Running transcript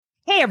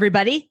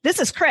everybody. This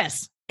is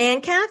Chris.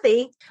 And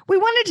Kathy. We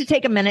wanted to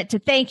take a minute to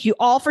thank you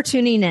all for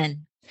tuning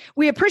in.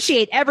 We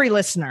appreciate every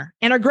listener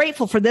and are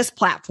grateful for this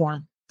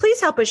platform. Please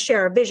help us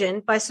share our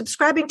vision by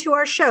subscribing to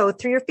our show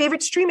through your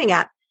favorite streaming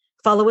app.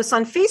 Follow us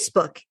on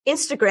Facebook,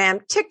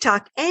 Instagram,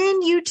 TikTok,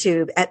 and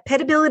YouTube at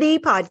Petability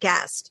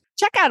Podcast.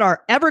 Check out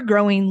our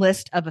ever-growing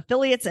list of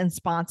affiliates and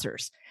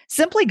sponsors.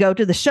 Simply go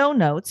to the show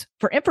notes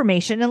for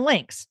information and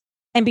links.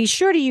 And be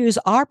sure to use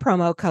our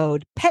promo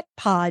code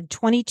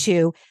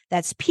PETPOD22,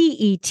 that's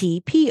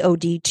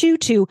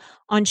PETPOD22,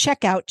 on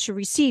checkout to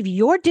receive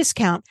your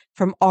discount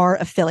from our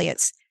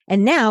affiliates.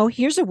 And now,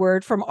 here's a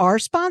word from our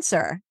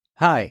sponsor.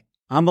 Hi,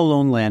 I'm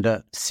Alon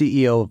Landa,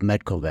 CEO of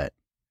Medcovet,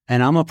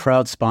 and I'm a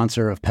proud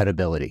sponsor of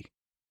Petability.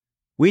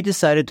 We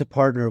decided to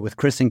partner with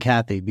Chris and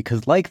Kathy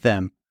because, like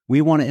them,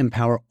 we want to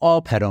empower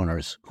all pet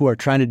owners who are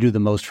trying to do the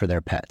most for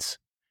their pets.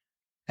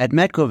 At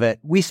Medcovet,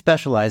 we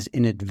specialize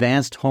in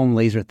advanced home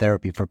laser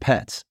therapy for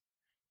pets.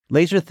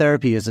 Laser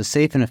therapy is a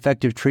safe and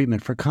effective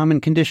treatment for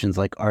common conditions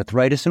like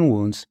arthritis and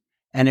wounds,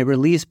 and it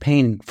relieves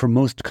pain for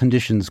most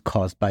conditions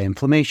caused by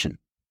inflammation.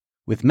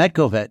 With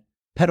Medcovet,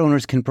 pet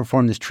owners can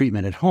perform this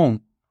treatment at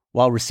home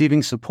while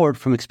receiving support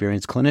from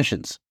experienced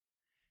clinicians.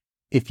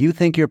 If you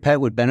think your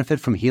pet would benefit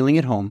from healing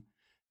at home,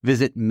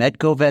 visit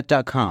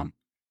medcovet.com,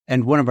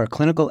 and one of our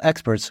clinical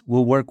experts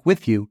will work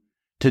with you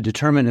to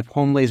determine if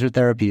home laser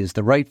therapy is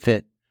the right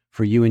fit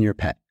for you and your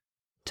pet.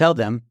 Tell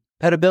them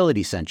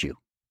Petability sent you.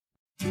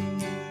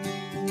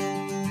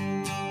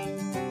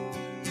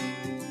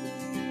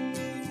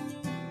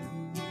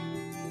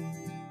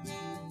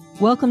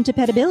 Welcome to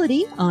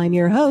Petability. I'm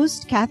your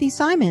host, Kathy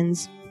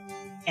Simons.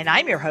 And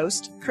I'm your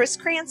host, Chris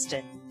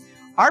Cranston.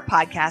 Our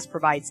podcast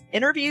provides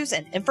interviews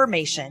and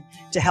information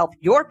to help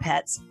your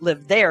pets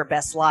live their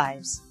best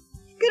lives.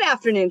 Good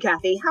afternoon,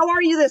 Kathy. How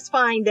are you this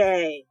fine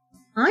day?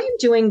 I am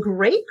doing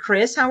great,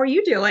 Chris. How are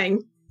you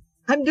doing?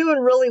 I'm doing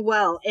really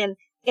well. And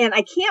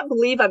I can't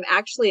believe I'm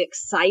actually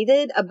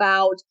excited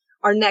about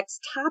our next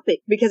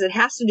topic because it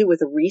has to do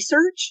with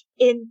research.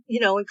 In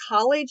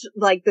college,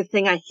 like the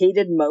thing I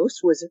hated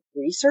most was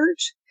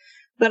research.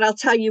 But I'll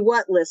tell you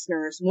what,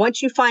 listeners,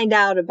 once you find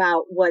out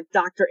about what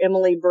Dr.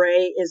 Emily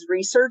Bray is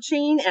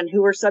researching and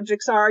who her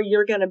subjects are,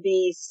 you're going to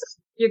be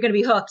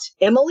hooked.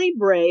 Emily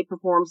Bray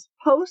performs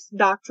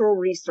postdoctoral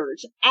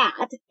research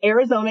at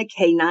Arizona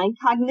Canine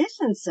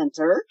Cognition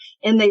Center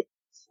in the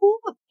School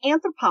of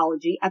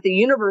Anthropology at the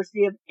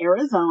University of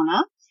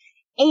Arizona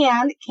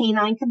and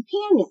Canine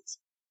Companions,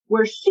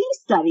 where she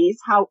studies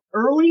how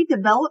early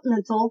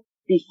developmental,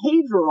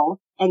 behavioral,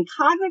 and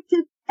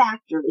cognitive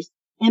factors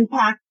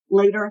impact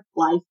later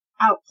life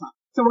outcomes.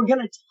 So we're going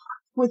to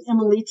talk with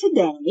Emily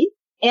today.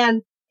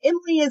 And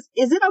Emily, is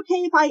it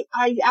okay if I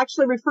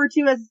actually refer to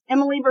you as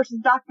Emily versus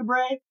Dr.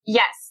 Bray?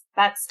 Yes,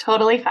 that's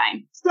totally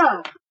fine.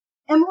 So,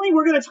 Emily,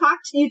 we're going to talk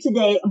to you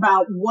today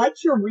about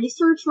what your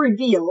research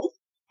revealed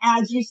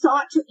as you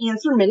sought to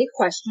answer many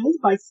questions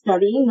by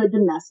studying the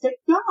domestic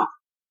dog.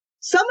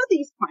 Some of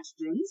these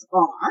questions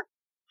are,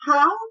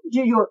 how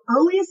do your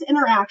earliest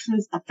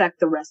interactions affect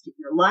the rest of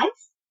your life?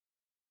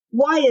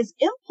 Why is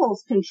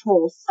impulse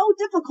control so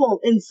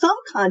difficult in some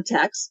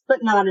contexts,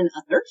 but not in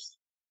others?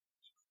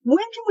 When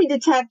can we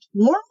detect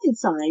warning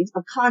signs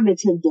of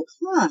cognitive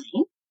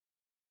decline?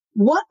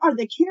 What are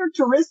the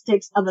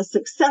characteristics of a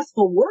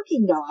successful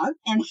working dog,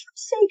 and how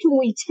soon can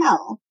we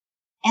tell?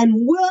 And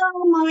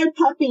will my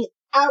puppy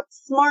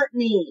outsmart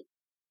me?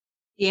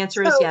 The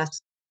answer is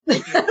yes.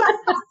 So,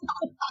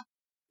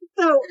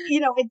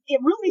 it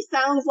really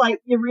sounds like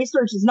your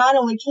research is not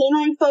only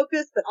canine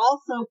focused, but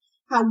also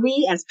how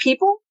we as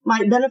people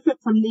might benefit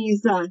from these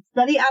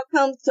study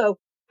outcomes. So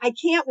I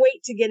can't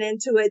wait to get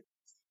into it.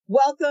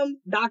 Welcome,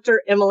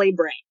 Dr. Emily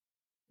Bray.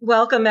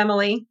 Welcome,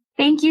 Emily.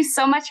 Thank you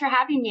so much for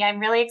having me. I'm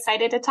really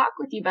excited to talk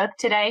with you both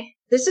today.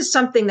 This is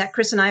something that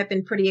Chris and I have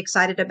been pretty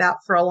excited about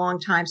for a long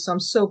time. So I'm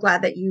so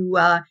glad that you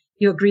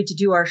agreed to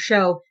do our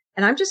show.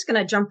 And I'm just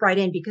going to jump right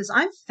in because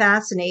I'm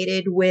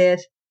fascinated with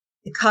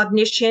the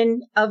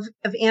cognition of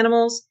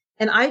animals.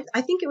 And I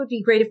think it would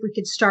be great if we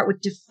could start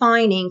with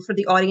defining for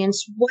the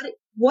audience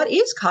what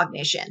is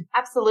cognition?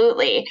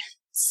 Absolutely.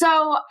 So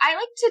I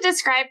like to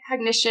describe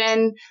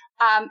cognition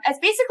as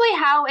basically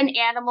how an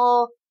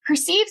animal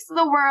perceives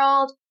the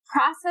world,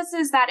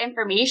 processes that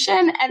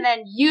information, and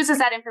then uses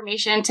that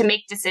information to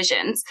make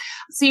decisions.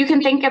 So you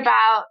can think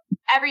about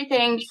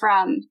everything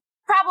from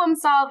problem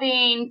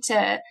solving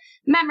to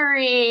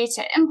memory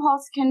to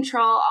impulse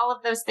control. All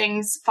of those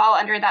things fall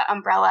under that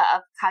umbrella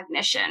of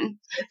cognition.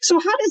 So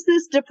how does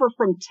this differ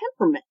from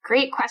temperament?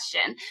 Great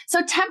question. So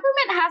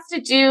temperament has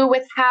to do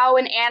with how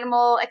an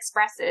animal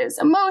expresses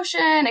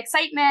emotion,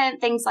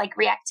 excitement, things like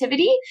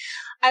reactivity,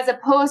 as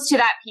opposed to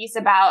that piece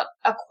about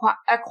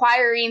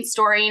acquiring,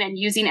 storing, and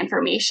using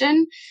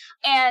information.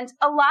 And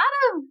a lot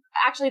of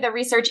actually the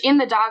research in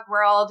the dog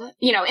world,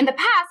 in the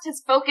past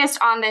has focused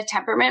on the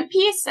temperament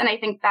piece. And I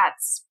think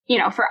that's,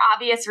 for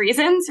obvious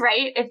reasons,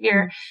 right? If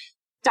you're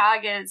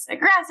dog is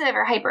aggressive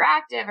or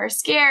hyperactive or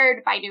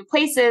scared by new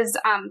places,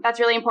 that's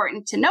really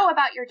important to know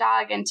about your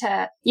dog and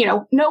to,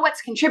 know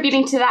what's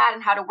contributing to that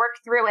and how to work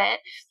through it.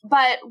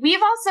 But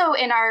we've also,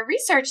 in our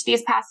research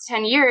these past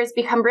 10 years,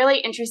 become really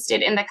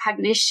interested in the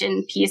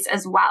cognition piece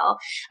as well.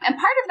 And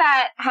part of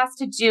that has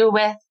to do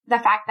with the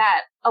fact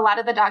that a lot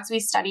of the dogs we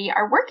study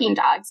are working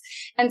dogs.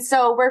 And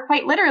so we're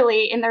quite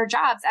literally in their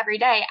jobs every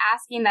day,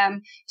 asking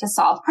them to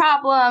solve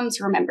problems,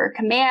 remember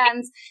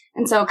commands.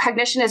 And so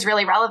cognition is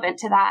really relevant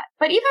to that.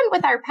 But even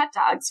with our pet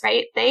dogs,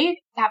 right, they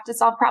have to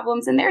solve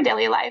problems in their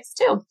daily lives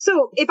too.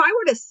 So if I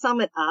were to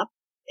sum it up,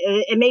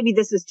 and maybe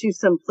this is too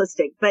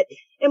simplistic, but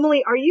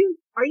Emily, are you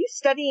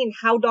studying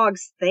how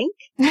dogs think?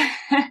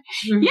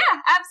 Yeah,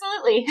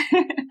 absolutely.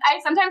 I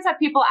sometimes have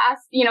people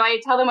ask, I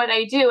tell them what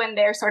I do and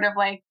they're sort of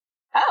like,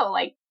 oh,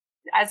 like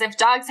as if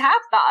dogs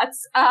have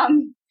thoughts,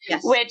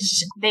 yes.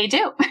 Which they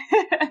do.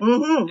 How did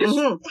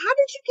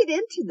you get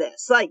into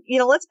this?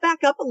 Let's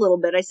back up a little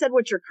bit. I said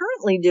what you're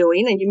currently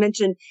doing, and you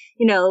mentioned,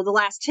 the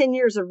last 10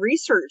 years of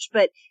research,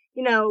 but,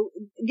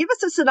 give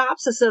us a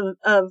synopsis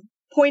of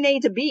point A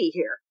to B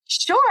here.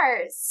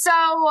 Sure. So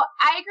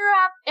I grew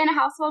up in a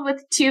household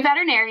with 2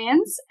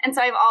 veterinarians. And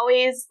so I've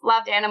always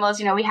loved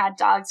animals. We had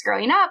dogs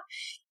growing up.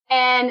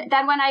 And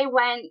then when I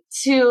went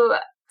to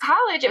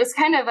college, it was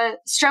kind of a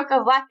stroke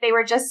of luck. They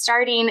were just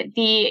starting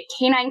the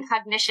Canine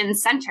Cognition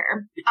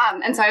Center.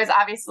 And so I was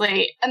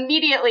obviously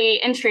immediately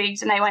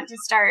intrigued and I went to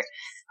start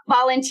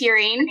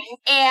volunteering.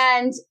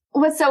 And it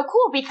was so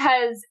cool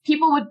because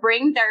people would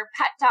bring their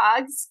pet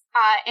dogs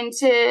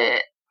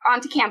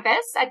onto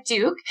campus at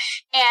Duke,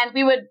 and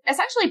we would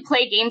essentially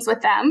play games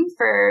with them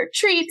for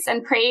treats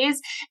and praise.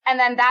 And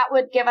then that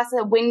would give us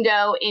a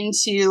window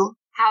into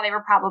how they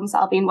were problem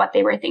solving, what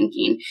they were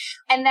thinking.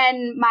 And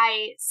then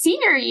my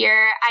senior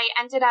year, I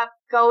ended up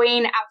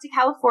going out to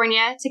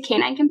California to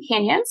Canine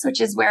Companions,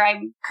 which is where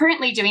I'm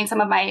currently doing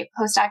some of my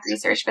postdoc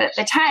research. But at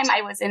the time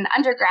I was in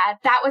undergrad,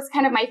 that was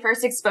kind of my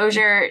first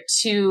exposure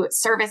to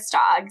service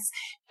dogs.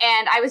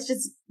 And I was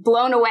just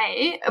blown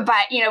away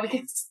by,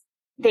 because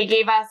they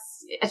gave us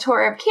a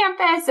tour of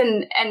campus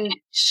and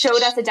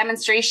showed us a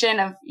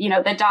demonstration of,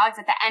 the dogs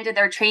at the end of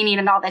their training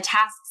and all the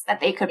tasks that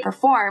they could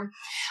perform.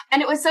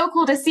 And it was so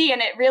cool to see. And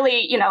it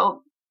really,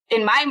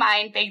 in my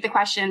mind, begged the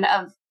question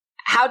of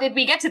how did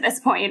we get to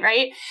this point,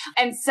 right?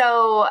 And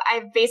so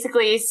I've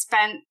basically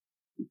spent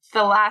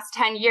the last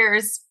 10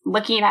 years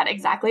looking at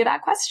exactly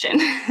that question.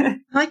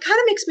 It kind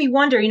of makes me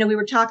wonder, we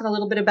were talking a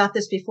little bit about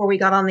this before we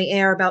got on the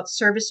air about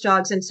service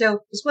dogs. And so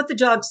is what the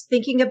dog's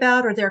thinking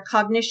about or their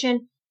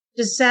cognition,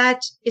 is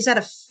that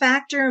a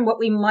factor in what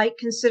we might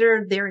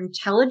consider their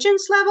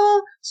intelligence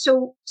level?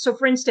 So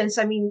for instance,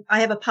 I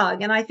have a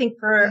pug and I think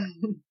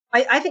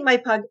I think my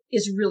pug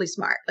is really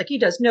smart. Like he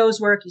does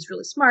nose work. He's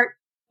really smart,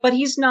 but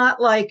he's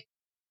not like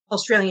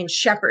Australian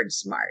Shepherd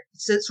smart.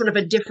 It's sort of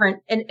a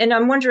different, and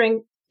I'm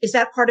wondering, is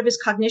that part of his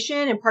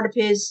cognition and part of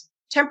his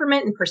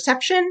temperament and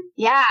perception?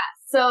 Yeah.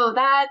 So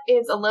that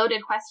is a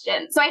loaded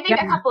question. So I think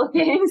a couple of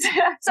things. I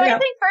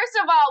think first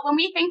of all, when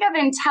we think of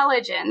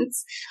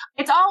intelligence,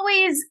 it's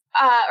always,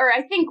 or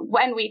I think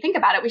when we think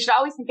about it, we should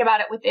always think about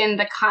it within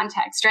the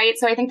context, right?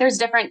 So I think there's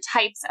different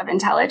types of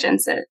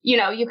intelligence.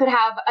 You could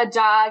have a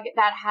dog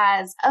that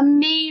has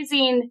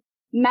amazing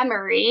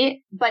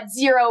memory, but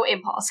zero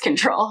impulse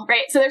control,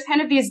 right? So there's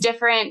kind of these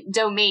different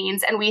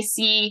domains, and we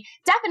see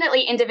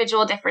definitely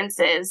individual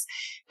differences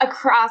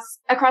across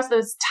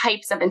those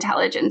types of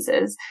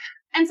intelligences.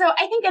 And so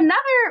I think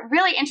another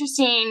really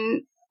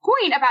interesting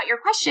point about your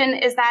question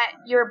is that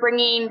you're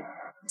bringing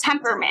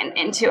temperament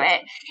into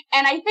it.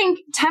 And I think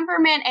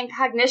temperament and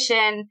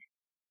cognition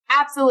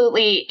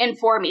absolutely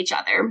inform each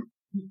other,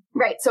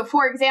 right? So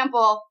for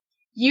example,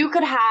 you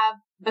could have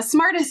the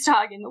smartest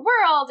dog in the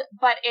world,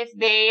 but if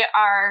they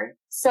are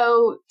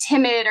so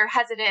timid or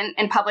hesitant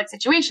in public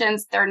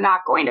situations, they're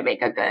not going to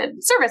make a good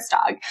service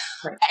dog.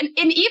 Right. And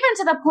even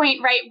to the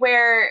point, right,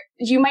 where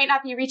you might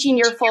not be reaching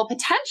your full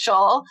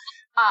potential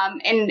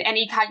in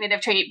any cognitive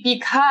trait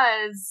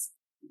because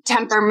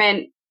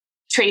temperament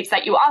traits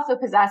that you also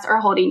possess are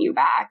holding you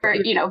back, or,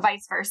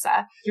 vice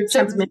versa. Your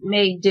temperament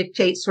may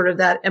dictate sort of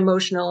that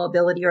emotional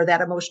ability or that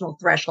emotional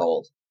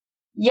threshold.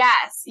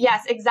 Yes,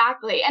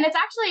 exactly. And it's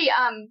actually,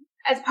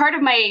 as part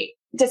of my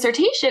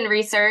dissertation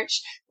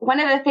research, one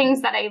of the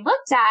things that I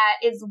looked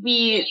at is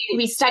we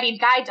studied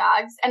guide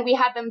dogs and we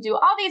had them do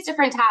all these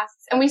different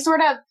tasks, and we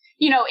sort of,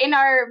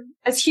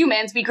 as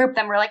humans, we group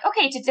them. We're like,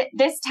 okay,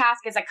 this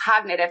task is a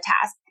cognitive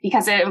task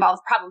because it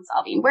involves problem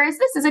solving, whereas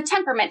this is a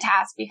temperament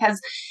task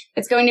because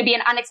it's going to be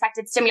an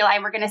unexpected stimuli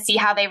and we're going to see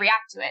how they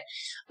react to it.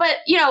 But,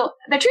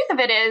 the truth of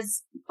it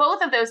is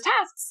both of those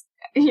tasks,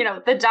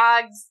 the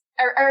dogs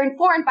are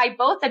informed by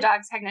both the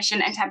dog's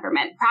cognition and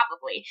temperament,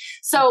 probably.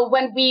 So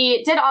when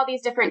we did all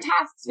these different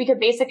tasks, we could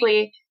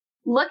basically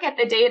look at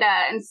the data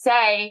and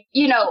say,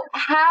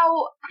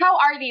 how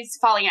are these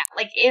falling out?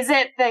 Like, is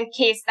it the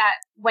case that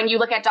when you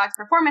look at dogs'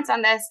 performance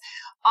on this,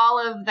 all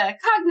of the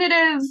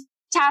cognitive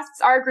tasks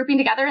are grouping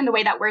together in the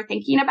way that we're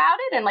thinking about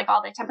it, and like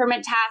all the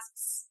temperament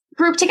tasks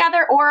grouped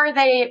together, or are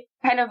they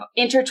kind of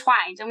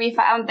intertwined? And we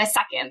found the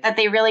second, that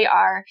they really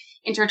are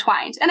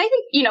intertwined. And I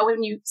think,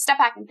 when you step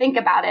back and think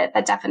about it,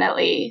 that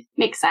definitely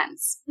makes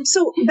sense.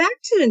 So back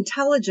to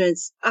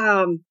intelligence,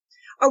 are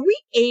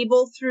we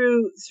able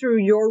through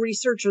your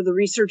research or the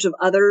research of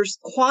others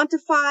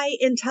quantify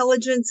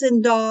intelligence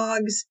in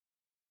dogs?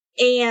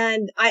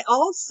 And I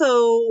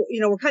also,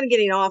 we're kind of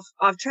getting off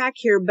track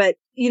here, but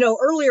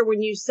earlier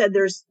when you said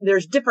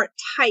there's different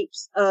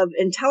types of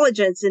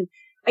intelligence, and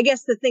I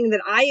guess the thing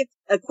that I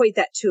equate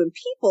that to in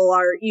people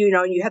are,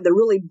 you have the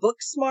really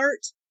book smart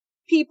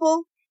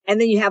people, and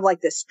then you have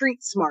like the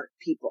street smart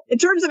people. In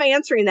terms of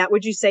answering that,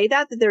 would you say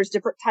that there's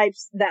different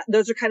types, that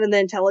those are kind of the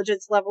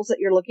intelligence levels that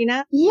you're looking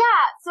at? Yeah.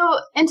 So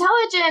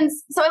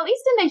intelligence, so at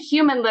least in the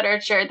human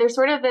literature, there's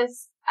sort of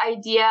this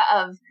idea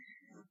of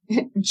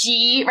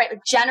G, right?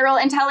 Like general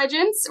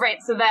intelligence, right?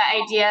 So the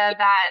idea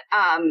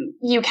that,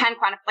 you can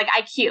quantify, like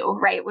IQ,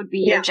 right? Would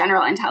be your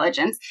general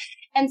intelligence.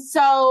 And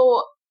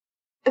so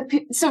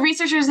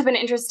researchers have been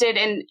interested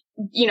in,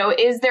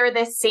 is there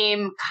this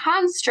same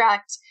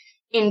construct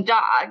in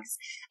dogs?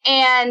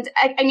 And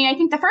I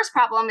think the first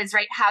problem is,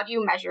 right, how do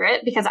you measure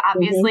it? Because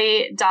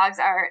obviously dogs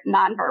are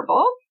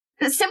nonverbal,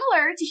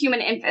 similar to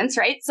human infants,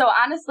 right? So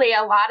honestly,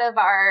 a lot of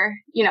our,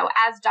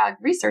 as dog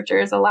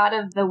researchers, a lot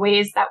of the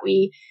ways that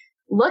we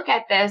look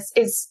at this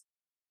is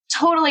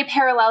totally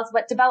parallels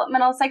what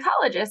developmental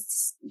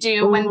psychologists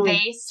do when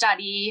they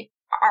study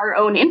our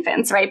own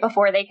infants, right,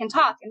 before they can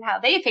talk, and how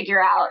they figure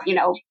out,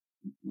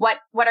 what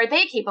are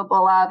they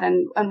capable of,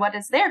 and what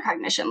does their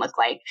cognition look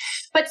like.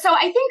 But so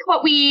I think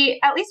what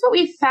we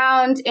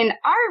found in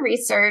our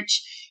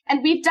research,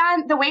 and we've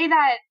done the way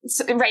that,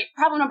 right,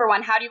 problem number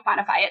one, how do you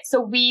quantify it?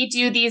 So we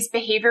do these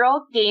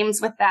behavioral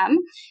games with them,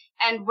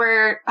 and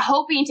we're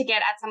hoping to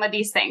get at some of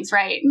these things,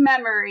 right?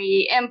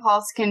 Memory,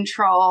 impulse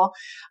control,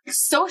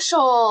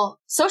 social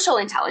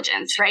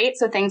intelligence, right?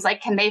 So things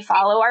like, can they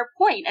follow our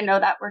point and know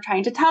that we're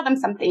trying to tell them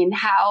something?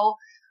 How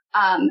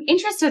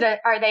interested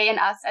are they in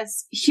us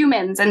as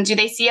humans? And do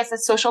they see us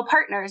as social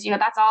partners?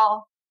 That's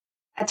all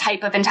a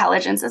type of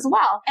intelligence as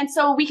well. And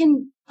so we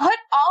can put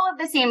all of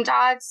the same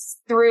dogs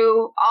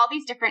through all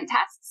these different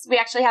tests. We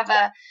actually have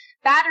a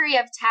battery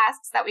of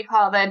tasks that we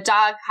call the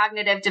Dog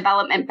Cognitive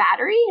Development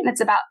Battery. And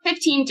it's about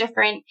 15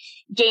 different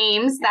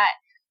games that,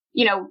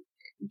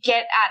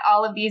 get at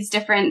all of these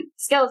different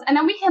skills. And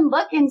then we can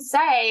look and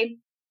say,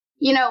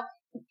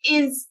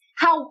 is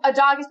how a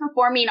dog is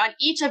performing on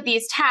each of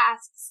these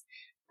tasks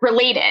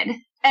related?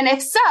 And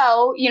if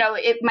so,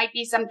 it might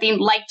be something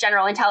like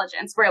general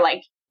intelligence, where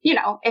like,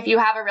 if you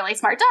have a really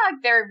smart dog,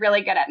 they're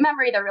really good at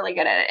memory, they're really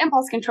good at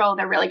impulse control,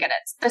 they're really good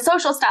at the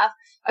social stuff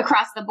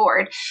across the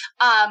board,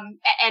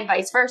 and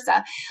vice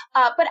versa.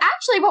 But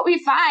actually what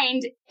we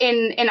find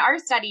in our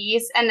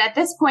studies, and at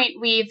this point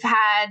we've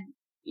had,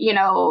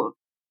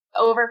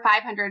 over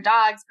 500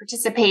 dogs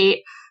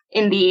participate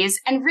in these,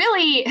 and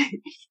really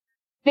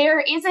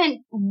there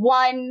isn't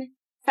one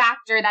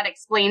factor that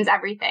explains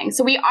everything.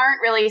 So we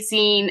aren't really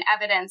seeing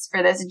evidence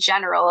for this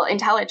general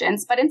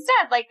intelligence, but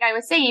instead, like I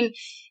was saying,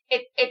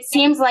 it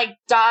seems like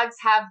dogs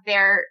have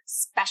their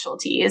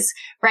specialties,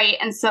 right?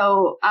 And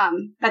so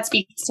that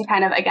speaks to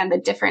kind of, again, the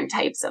different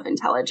types of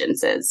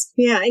intelligences.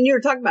 Yeah. And you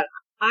were talking about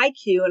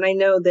IQ, and I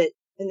know that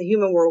in the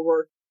human world,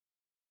 we're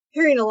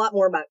hearing a lot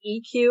more about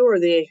EQ, or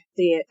the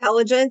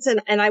intelligence.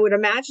 And I would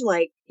imagine,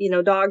 like,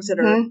 dogs that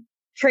are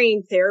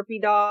trained therapy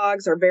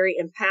dogs are very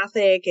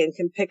empathic and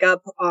can pick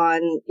up on,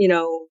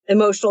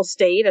 emotional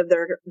state of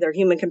their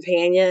human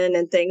companion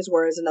and things,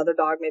 whereas another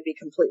dog may be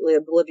completely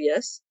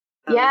oblivious.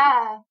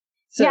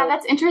 Yeah,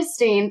 that's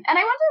interesting. And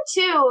I wonder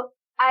too,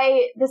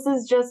 this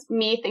is just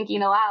me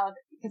thinking aloud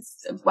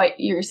because of what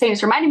you're saying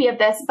is reminding me of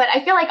this, but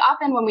I feel like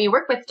often when we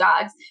work with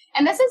dogs,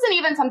 and this isn't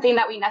even something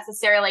that we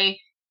necessarily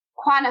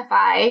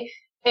quantify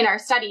in our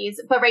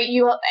studies, but right,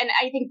 and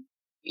I think,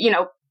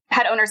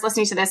 pet owners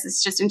listening to this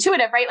is just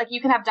intuitive, right? Like you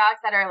can have dogs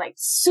that are like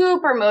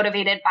super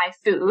motivated by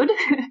food.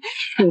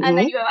 And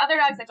then you have other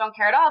dogs that don't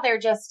care at all. They're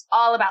just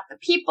all about the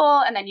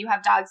people. And then you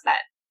have dogs that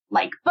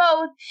like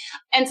both.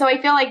 And so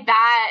I feel like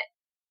that,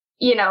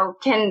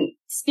 can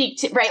speak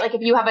to, right? Like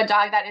if you have a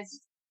dog that is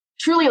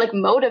truly like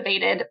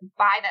motivated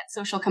by that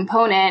social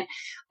component,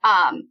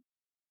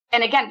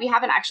 and again, we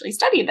haven't actually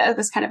studied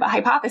this kind of a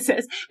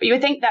hypothesis, but you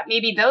would think that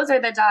maybe those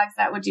are the dogs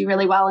that would do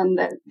really well in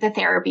the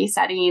therapy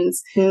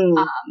settings.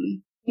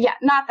 Yeah,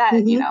 not that,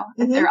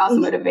 if they're also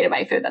motivated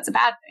by food, that's a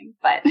bad thing,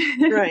 but.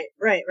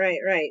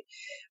 Right.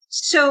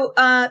 So,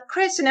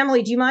 Chris and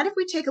Emily, do you mind if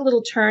we take a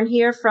little turn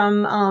here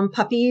from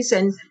puppies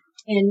and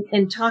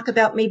talk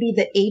about maybe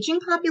the aging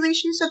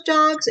populations of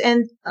dogs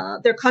and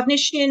their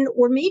cognition,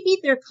 or maybe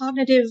their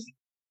cognitive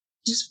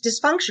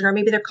dysfunction, or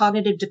maybe their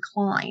cognitive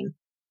decline?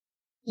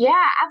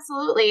 Yeah,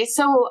 absolutely.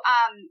 So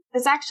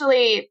this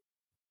actually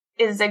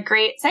is a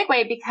great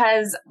segue,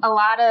 because a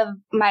lot of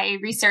my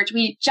research,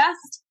 we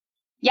just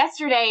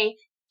yesterday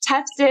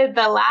tested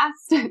the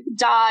last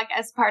dog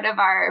as part of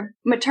our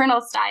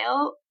maternal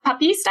style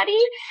puppy study.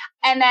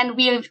 And then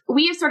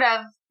we've sort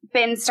of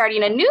been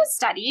starting a new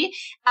study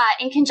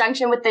in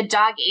conjunction with the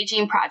Dog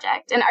Aging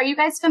Project. And are you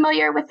guys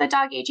familiar with the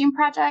Dog Aging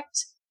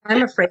Project?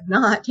 I'm afraid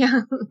not.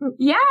 Yeah.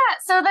 Yeah.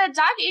 So the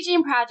Dog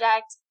Aging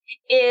Project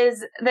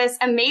is this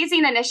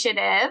amazing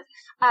initiative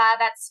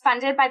that's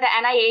funded by the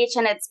NIH,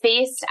 and it's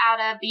based out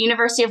of the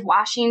University of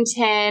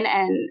Washington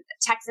and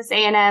Texas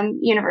A&M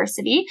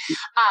University,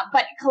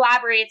 but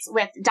collaborates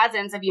with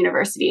dozens of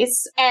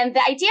universities. And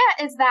the idea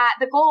is that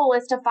the goal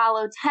is to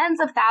follow tens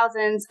of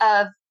thousands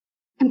of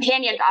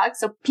companion dogs,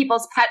 so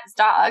people's pets'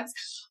 dogs,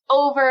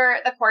 over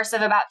the course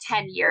of about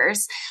 10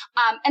 years.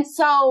 And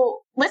so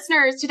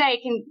listeners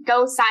today can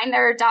go sign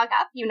their dog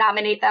up. You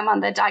nominate them on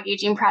the Dog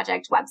Aging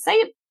Project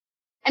website.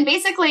 And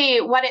basically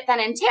what it then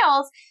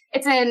entails,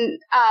 it's in,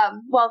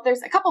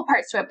 there's a couple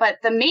parts to it, but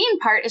the main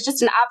part is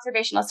just an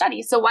observational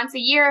study. So once a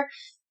year,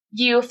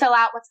 you fill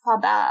out what's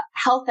called the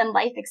Health and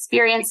Life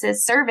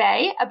Experiences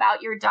Survey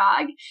about your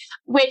dog,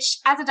 which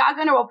as a dog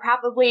owner will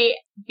probably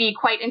be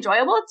quite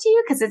enjoyable to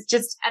you because it's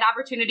just an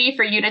opportunity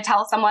for you to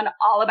tell someone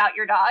all about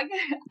your dog.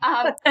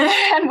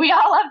 And we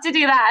all love to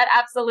do that.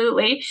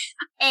 Absolutely.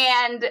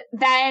 And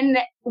then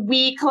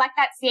we collect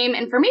that same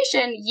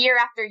information year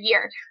after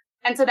year.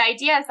 And so the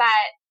idea is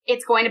that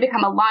it's going to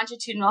become a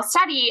longitudinal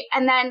study.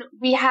 And then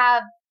we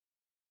have,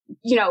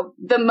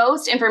 the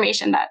most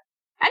information that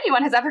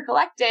anyone has ever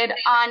collected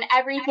on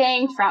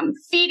everything from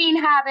feeding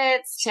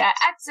habits to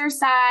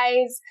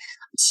exercise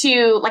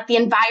to like the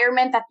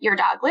environment that your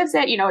dog lives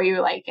in. Are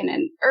you like in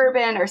an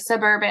urban or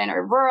suburban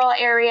or rural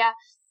area?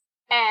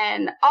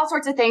 And all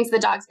sorts of things, the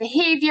dog's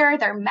behavior,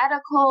 their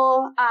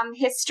medical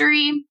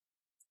history.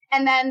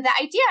 And then the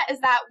idea is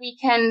that we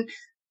can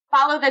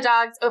follow the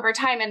dogs over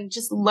time and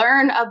just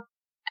learn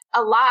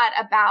a lot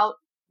about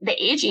the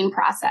aging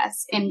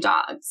process in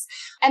dogs.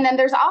 And then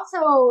there's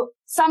also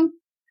some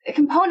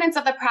components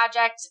of the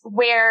project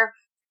where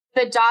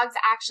the dogs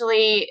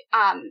actually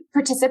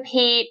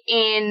participate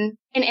in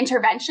an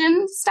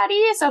intervention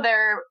study. So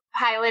they're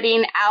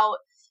piloting out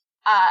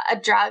a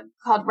drug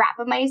called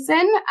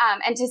rapamycin,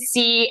 and to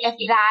see if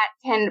that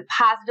can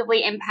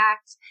positively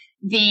impact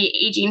the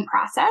aging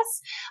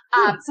process.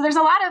 So there's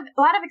a lot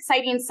of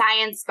exciting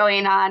science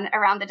going on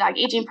around the Dog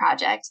Aging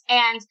Project.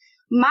 And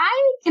my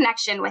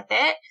connection with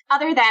it,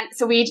 other than,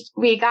 so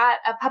we got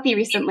a puppy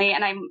recently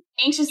and I'm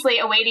anxiously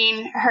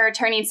awaiting her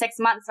turning 6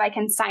 months so I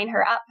can sign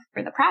her up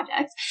for the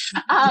project.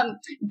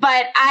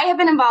 But I have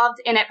been involved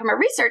in it from a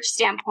research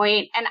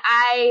standpoint, and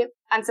I,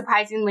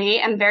 unsurprisingly,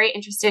 am very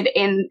interested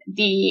in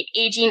the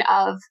aging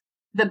of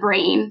the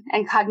brain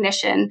and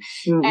cognition,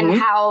 and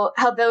how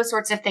those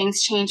sorts of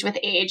things change with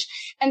age.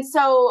 And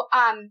so,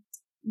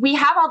 we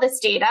have all this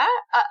data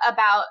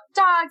about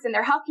dogs and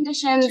their health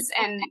conditions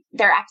and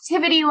their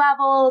activity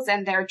levels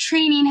and their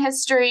training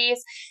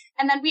histories.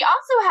 And then we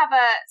also have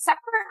a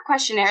separate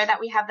questionnaire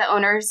that we have the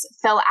owners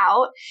fill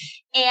out.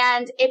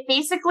 And it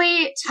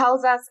basically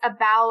tells us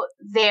about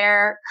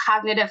their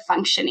cognitive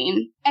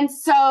functioning. And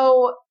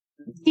so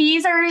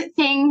these are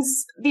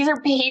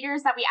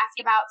behaviors that we ask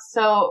about.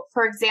 So,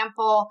 for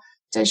example,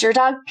 does your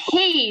dog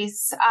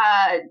pace?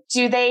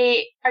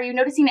 Are you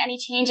noticing any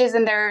changes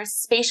in their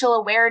spatial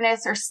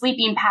awareness or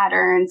sleeping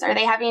patterns? Are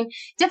they having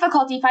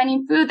difficulty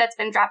finding food that's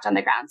been dropped on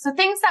the ground? So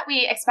things that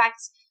we expect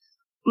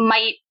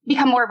might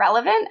become more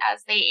relevant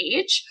as they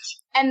age.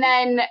 And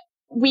then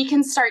we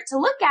can start to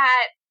look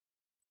at,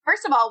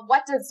 first of all,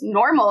 what does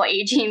normal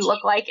aging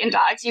look like in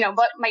dogs?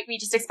 What might we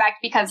just expect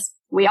because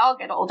we all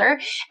get older?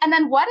 And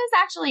then what is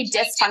actually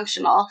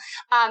dysfunctional?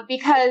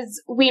 Because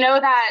we know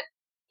that,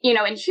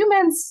 in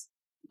humans,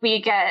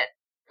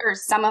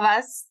 some of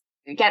us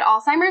get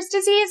Alzheimer's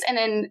disease, and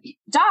in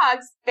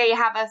dogs, they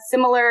have a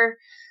similar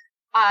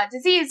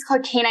disease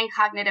called canine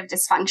cognitive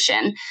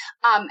dysfunction.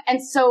 And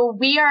so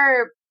we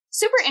are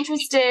super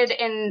interested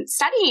in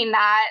studying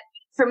that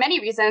for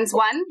many reasons.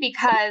 One,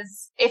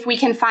 because if we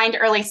can find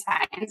early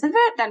signs of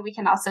it, then we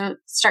can also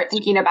start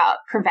thinking about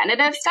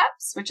preventative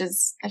steps, which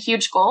is a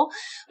huge goal.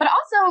 But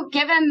also,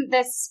 given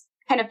this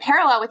kind of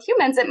parallel with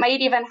humans, it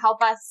might even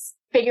help us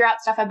figure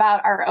out stuff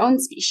about our own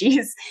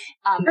species,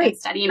 and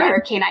studying our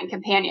canine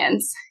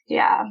companions.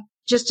 Yeah.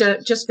 Just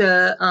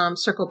to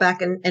circle back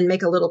and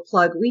make a little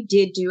plug, we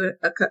did do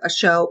a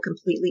show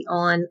completely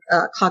on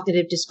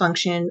cognitive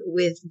dysfunction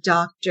with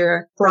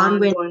Dr.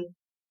 Bronwyn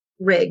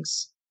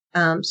Riggs.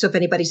 So if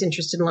anybody's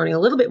interested in learning a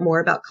little bit more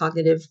about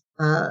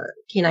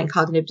canine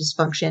cognitive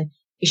dysfunction,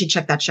 you should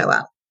check that show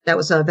out. That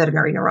was a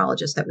veterinary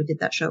neurologist that we did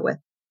that show with.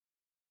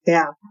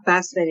 Yeah,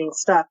 fascinating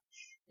stuff.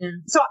 Yeah.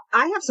 So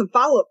I have some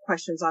follow-up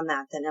questions on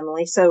that then,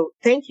 Emily. So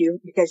thank you,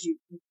 because you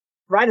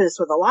provided us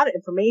with a lot of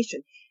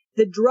information.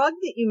 The drug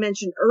that you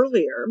mentioned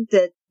earlier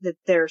that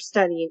they're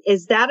studying,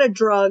 is that a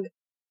drug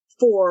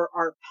for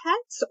our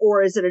pets,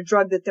 or is it a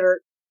drug that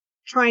they're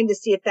trying to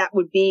see if that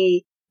would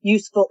be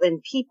useful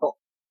in people?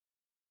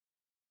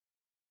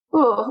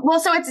 Ooh, well,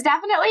 so it's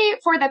definitely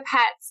for the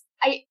pets.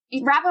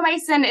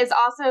 Rapamycin is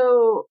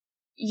also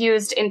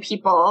used in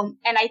people,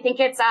 and I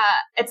think it's a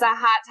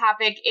hot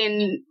topic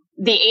in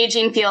the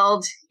aging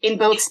field in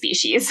both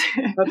species.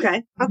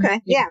 Okay.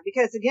 Yeah,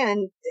 because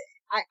again,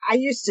 I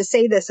used to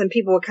say this and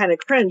people would kind of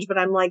cringe, but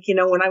I'm like,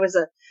 when I was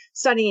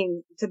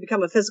studying to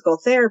become a physical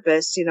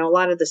therapist, a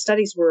lot of the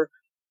studies were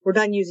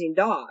done using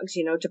dogs,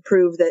 to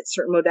prove that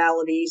certain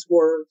modalities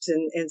worked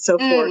and so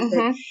forth.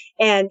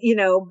 And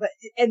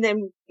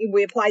then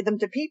we applied them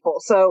to people.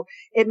 So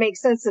it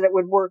makes sense that it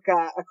would work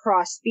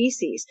across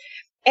species.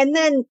 And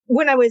then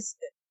when I was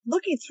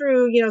looking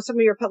through, some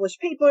of your published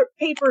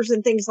papers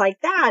and things like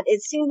that,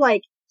 it seemed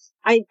like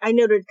I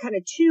noted kind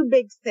of two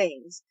big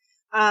things.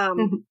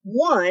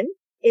 One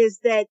is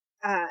that,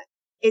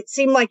 it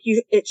seemed like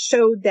it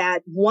showed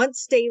that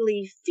once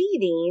daily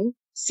feeding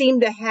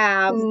seemed to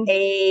have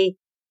a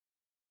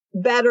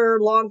better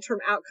long-term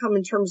outcome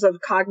in terms of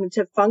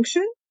cognitive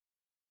function.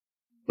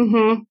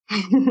 And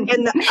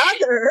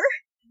the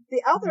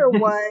other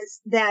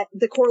was that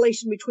the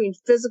correlation between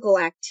physical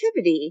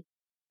activity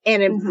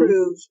and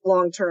improved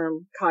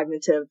long-term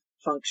cognitive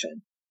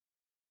function.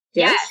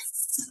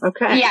 Yes.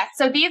 Okay. Yes.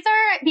 So these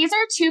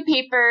are two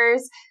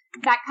papers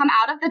that come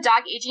out of the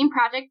Dog Aging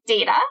Project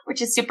data, which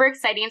is super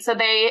exciting. So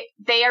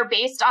they are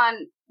based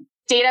on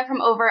data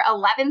from over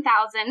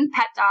 11,000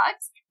 pet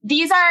dogs.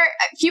 These are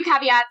a few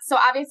caveats. So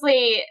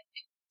obviously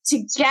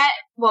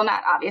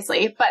not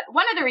obviously, but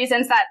one of the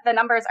reasons that the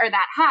numbers are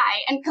that high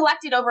and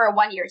collected over a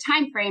 1-year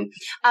time frame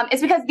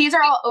is because these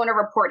are all owner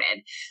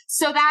reported.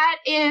 So that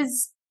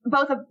is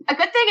both a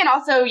good thing and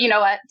also,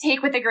 a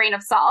take with a grain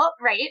of salt,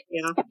 right?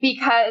 Yeah.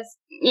 Because,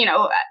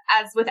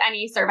 as with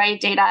any survey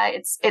data,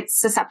 it's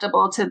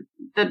susceptible to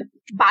the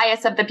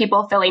bias of the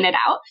people filling it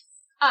out.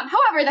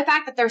 However, the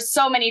fact that there's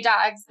so many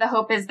dogs, the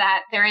hope is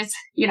that there is,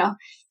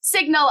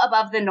 signal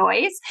above the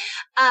noise.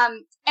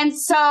 And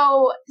it's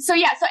also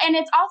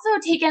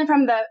taken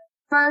from the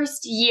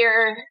first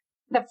year,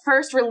 the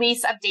first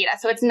release of data.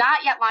 So it's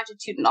not yet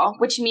longitudinal,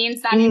 which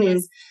means that it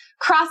is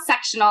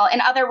cross-sectional.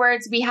 In other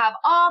words, we have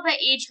all the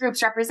age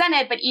groups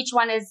represented, but each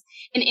one is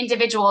an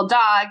individual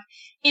dog.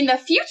 In the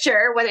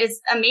future, what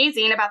is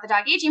amazing about the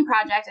Dog Aging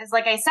Project is,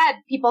 like I said,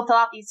 people fill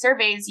out these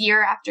surveys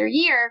year after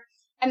year,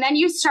 and then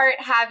you start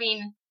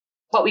having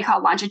what we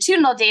call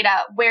longitudinal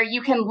data, where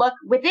you can look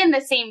within the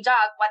same dog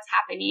what's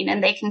happening,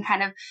 and they can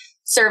kind of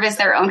serve as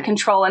their own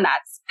control. And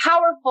that's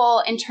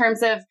powerful in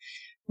terms of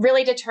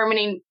really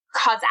determining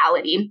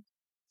causality.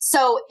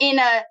 So in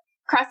a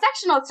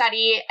cross-sectional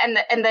study and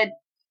the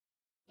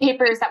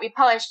papers that we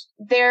published,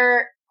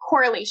 they're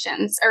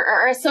correlations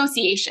or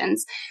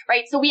associations,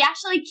 right? So we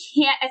actually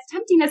can't, as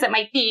tempting as it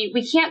might be,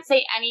 we can't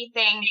say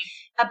anything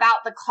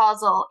about the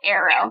causal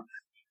arrow.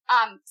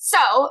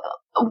 So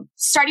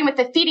starting with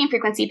the feeding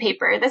frequency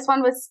paper, this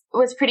one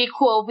was pretty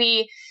cool.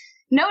 We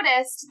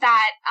noticed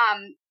that,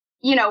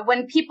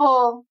 when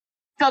people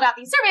filled out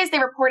these surveys, they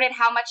reported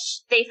how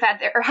much they fed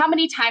or how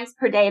many times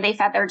per day they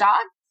fed their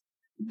dog.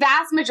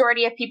 Vast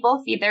majority of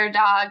people feed their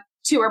dog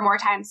 2 or more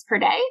times per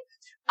day.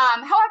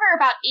 However,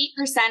 about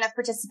 8% of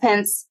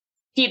participants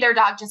feed their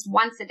dog just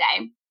once a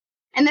day.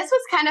 And this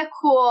was kind of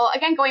cool.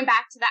 Again, going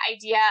back to the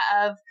idea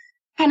of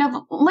kind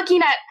of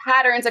looking at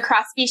patterns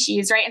across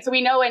species, right? And so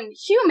we know in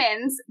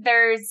humans,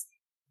 there's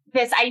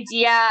this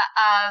idea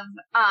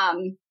of,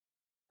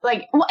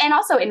 and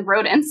also in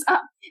rodents,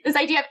 this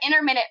idea of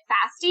intermittent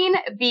fasting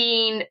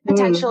being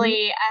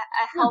potentially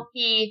a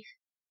healthy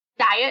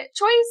diet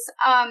choice.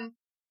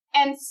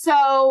 And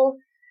so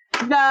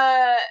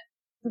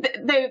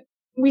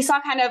we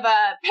saw kind of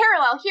a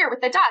parallel here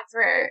with the dogs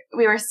where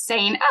we were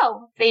saying,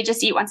 oh, they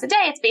just eat once a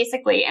day. It's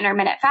basically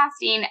intermittent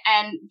fasting.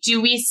 And do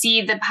we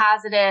see the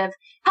positive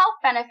health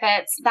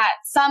benefits that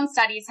some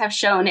studies have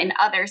shown in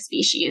other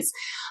species?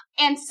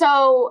 And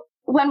so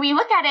when we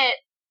look at it,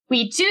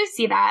 we do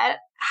see that,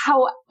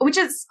 which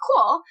is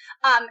cool.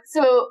 But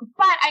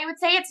I would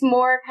say it's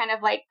more kind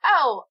of like,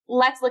 oh,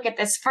 let's look at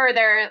this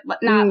further.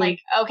 Not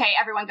like, okay,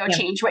 everyone go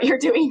change what you're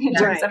doing in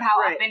terms of how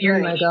often you're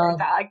feeding your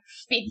dog.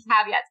 Big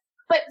caveats.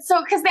 But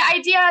because the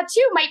idea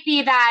too might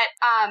be that,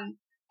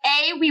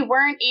 we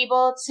weren't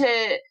able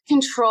to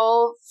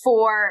control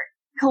for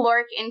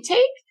caloric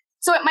intake.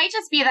 So it might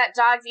just be that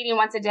dogs eating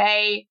once a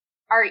day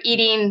are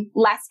eating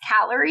less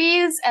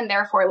calories and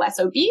therefore less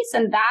obese.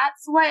 And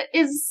that's what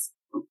is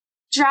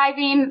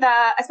driving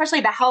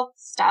especially the health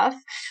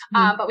stuff.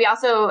 But we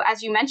also,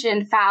 as you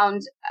mentioned,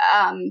 found,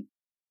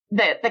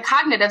 the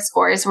cognitive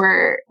scores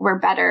were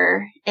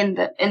better in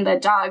the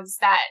dogs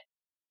that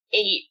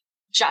ate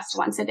just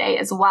once a day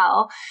as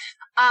well.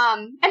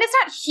 And it's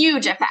not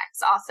huge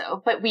effects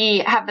also, but we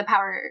have the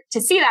power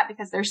to see that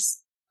because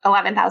there's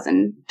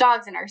 11,000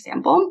 dogs in our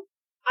sample.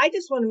 I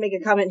just want to make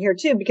a comment here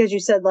too, because you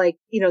said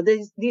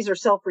these are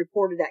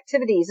self-reported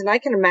activities. And I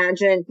can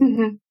imagine,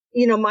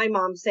 my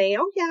mom saying,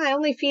 oh yeah, I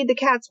only feed the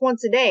cats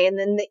once a day. And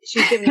then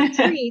she's giving them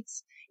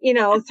treats,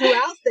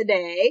 throughout the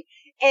day.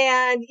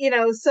 And,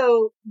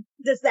 so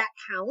does that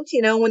count,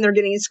 when they're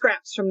getting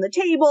scraps from the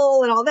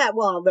table and all that?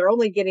 Well, they're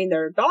only getting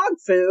their dog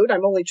food.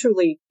 I'm only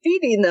truly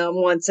feeding them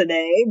once a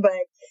day, but,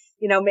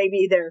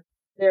 maybe they're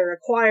they're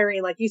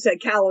acquiring, like you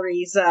said,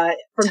 calories from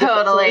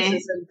different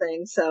sources and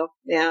things. So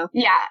yeah,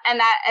 and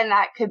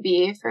that could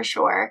be for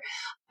sure.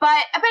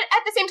 But at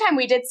the same time,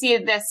 we did see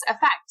this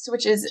effect,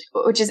 which is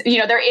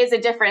there is a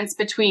difference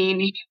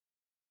between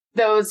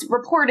those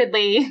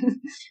reportedly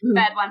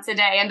fed once a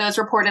day and those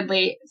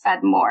reportedly fed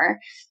more.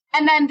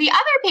 And then the other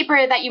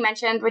paper that you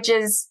mentioned, which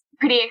is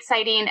pretty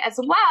exciting as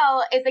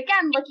well, is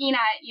again looking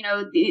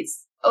at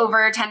these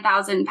over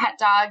 10,000 pet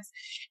dogs,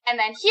 and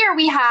then here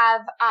we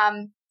have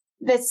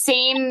the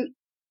same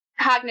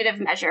cognitive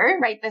measure,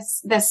 right?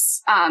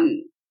 This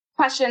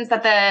questions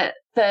that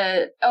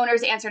the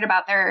owners answered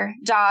about their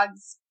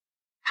dogs'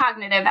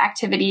 cognitive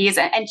activities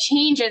and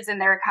changes in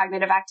their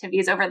cognitive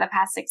activities over the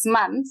past 6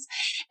 months.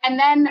 And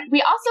then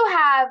we also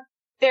have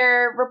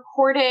their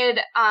reported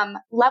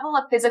level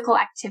of physical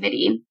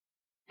activity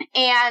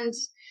and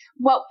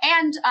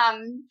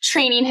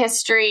training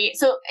history.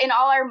 So in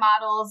all our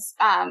models,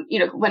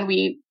 when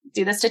we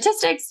do the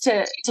statistics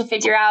to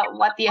figure out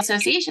what the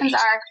associations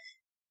are,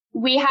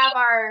 we have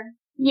our,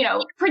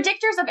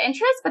 predictors of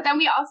interest, but then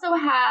we also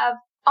have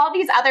all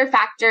these other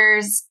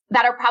factors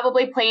that are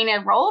probably playing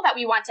a role that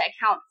we want to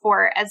account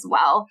for as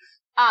well.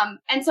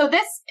 And so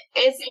this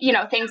is,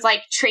 things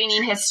like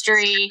training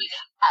history,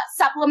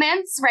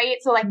 supplements, right?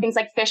 So like things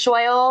like fish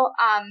oil,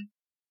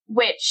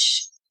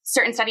 which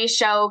certain studies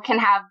show can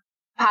have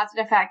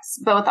positive effects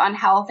both on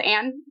health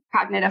and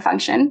cognitive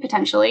function,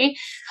 potentially.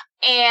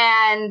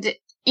 And,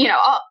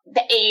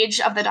 the age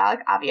of the dog,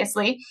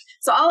 obviously.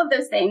 So all of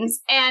those things.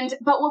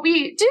 But what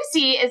we do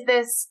see is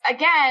this,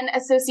 again,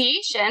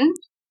 association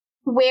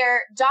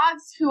where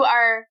dogs who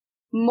are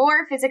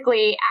more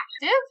physically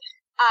active,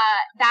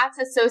 that's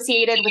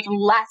associated with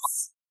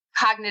less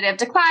cognitive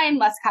decline,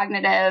 less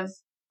cognitive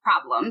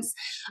problems.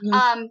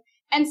 Mm-hmm.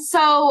 And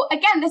so,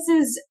 again, this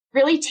is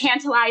really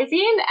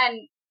tantalizing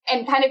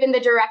and kind of in the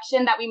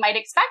direction that we might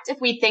expect if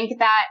we think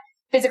that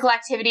physical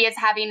activity is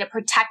having a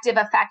protective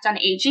effect on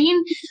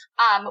aging,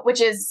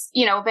 which is,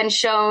 been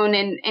shown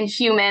in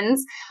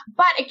humans.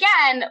 But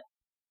again,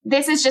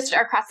 this is just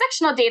our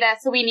cross-sectional data,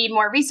 so we need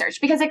more research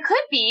because it could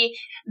be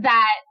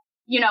that,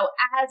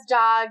 as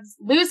dogs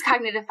lose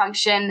cognitive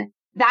function,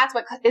 that's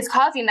what is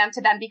causing them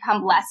to then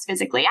become less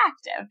physically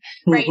active,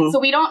 right? Mm-hmm. So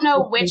we don't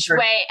know which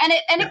way,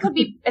 and it could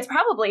be, it's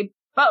probably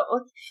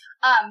both.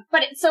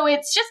 So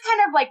it's just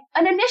kind of like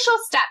an initial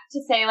step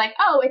to say like,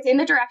 oh, it's in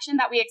the direction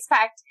that we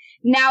expect.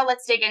 Now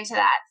let's dig into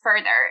that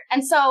further.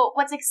 And so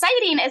what's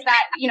exciting is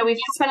that, we've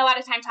spent a lot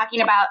of time talking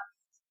about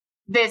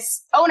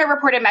this owner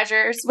reported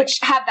measures, which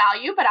have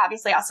value, but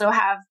obviously also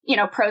have,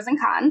 pros and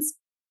cons.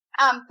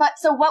 But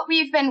so what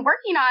we've been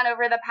working on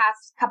over the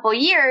past couple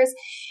years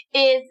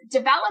is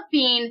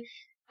developing,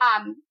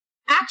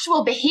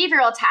 actual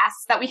behavioral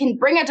tasks that we can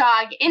bring a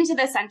dog into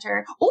the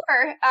center,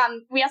 or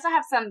we also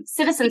have some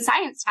citizen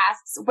science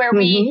tasks where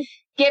we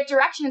give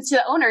directions to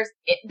the owners,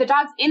 the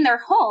dog's in their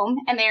home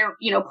and they're,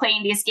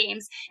 playing these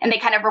games and they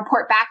kind of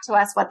report back to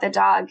us what the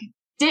dog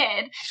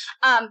did.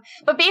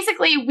 But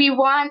basically we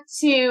want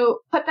to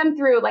put them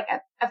through like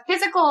a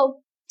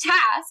physical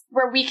task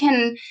where we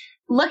can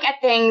look at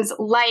things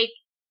like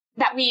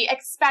that we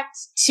expect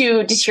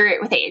to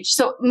deteriorate with age.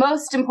 So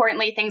most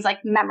importantly, things like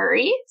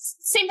memory,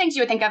 same things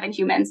you would think of in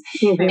humans,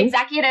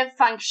 executive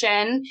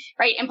function,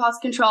 right? Impulse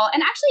control,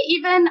 and actually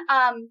even,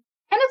 kind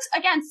of,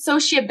 again,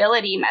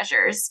 sociability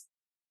measures.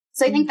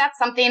 So I think that's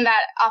something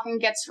that often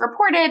gets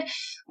reported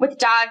with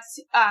dogs,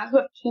 who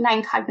have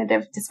canine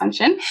cognitive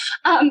dysfunction,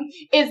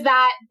 is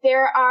that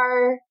there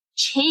are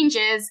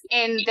changes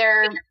in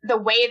the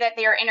way that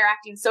they are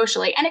interacting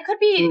socially. And it could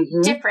be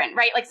different,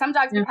 right? Like some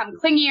dogs become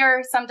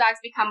clingier, some dogs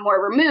become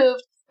more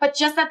removed, but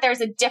just that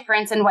there's a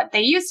difference in what they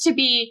used to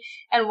be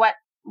and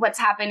what's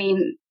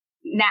happening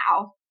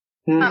now.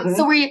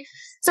 So we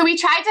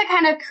tried to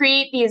kind of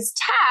create these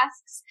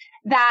tasks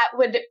that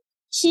would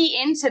key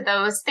into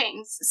those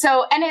things.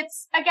 So, and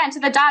it's, again, to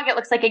the dog, it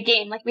looks like a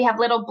game. Like we have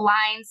little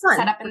blinds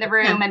set up in the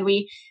room and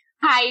we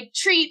hide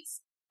treats.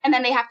 And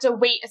then they have to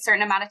wait a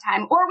certain amount of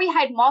time, or we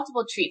hide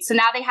multiple treats. So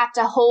now they have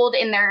to hold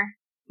in their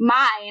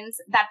minds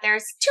that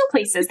there's 2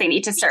 places they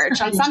need to search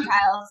on some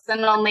trials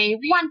and only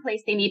 1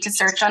 place they need to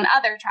search on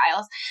other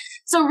trials.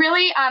 So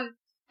really,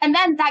 and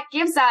then that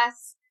gives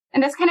us,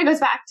 and this kind of goes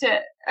back to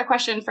a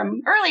question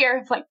from earlier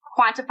of like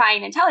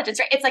quantifying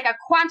intelligence, right? It's like a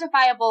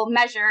quantifiable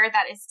measure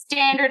that is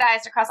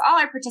standardized across all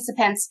our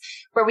participants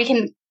where we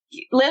can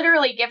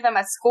literally give them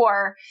a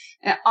score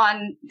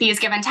on these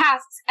given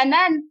tasks. And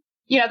then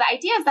the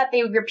idea is that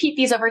they repeat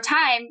these over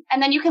time,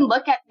 and then you can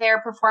look at their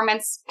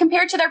performance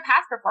compared to their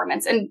past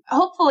performance. And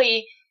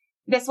hopefully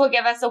this will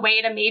give us a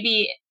way to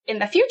maybe in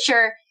the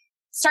future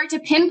start to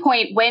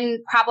pinpoint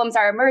when problems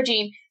are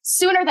emerging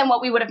sooner than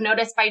what we would have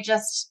noticed by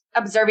just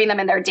observing them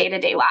in their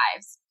day-to-day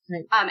lives.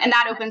 Right. And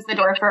that opens the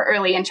door for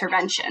early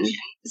intervention.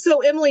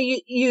 So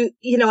Emily,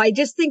 I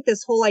just think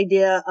this whole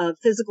idea of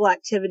physical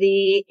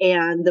activity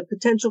and the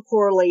potential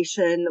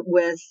correlation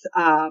with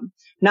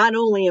not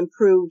only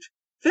improved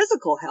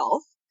physical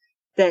health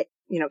that,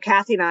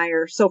 Kathy and I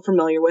are so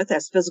familiar with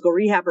as physical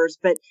rehabbers,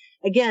 but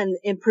again,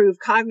 improved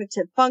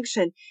cognitive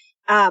function.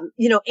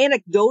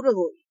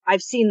 Anecdotally,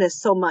 I've seen this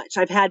so much.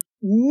 I've had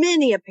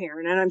many a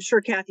parent, and I'm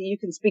sure Kathy, you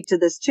can speak to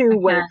this too,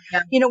 where,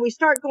 we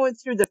start going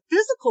through the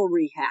physical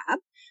rehab,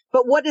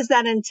 but what does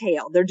that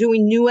entail? They're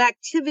doing new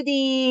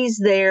activities.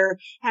 They're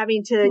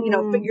having to,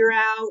 figure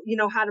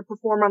out, how to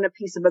perform on a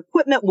piece of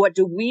equipment. What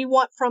do we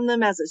want from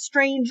them as a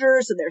stranger?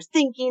 So they're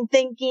thinking,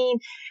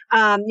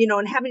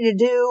 and having to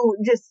do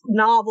just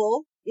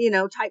novel,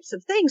 types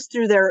of things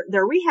through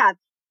their rehab.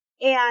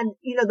 And,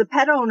 the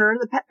pet owner,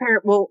 the pet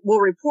parent will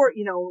report,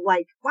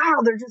 wow,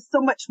 they're just so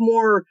much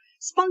more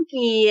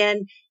spunky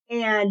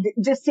and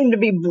just seem to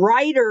be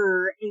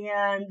brighter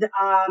and,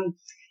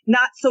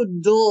 not so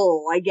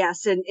dull, I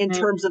guess, in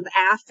terms of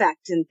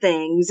affect and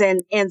things.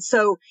 And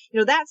so,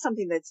 that's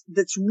something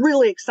that's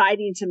really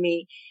exciting to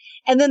me.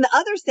 And then the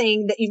other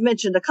thing that you've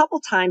mentioned a couple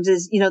times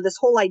is, this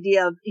whole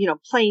idea of,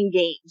 playing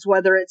games,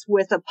 whether it's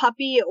with a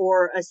puppy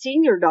or a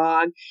senior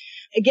dog.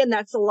 Again,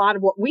 that's a lot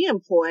of what we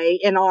employ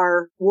in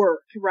our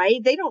work,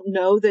 right? They don't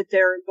know that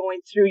they're going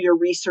through your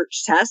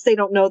research test. They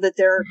don't know that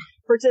they're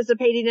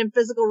participating in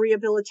physical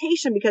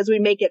rehabilitation because we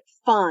make it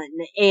fun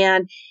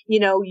and,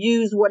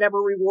 use whatever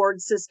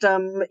reward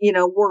system,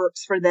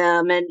 works for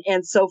them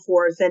and so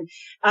forth. And,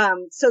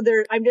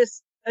 I'm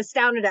just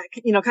astounded at,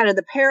 kind of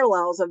the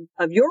parallels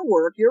of your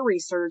work, your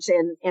research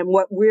and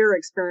what we're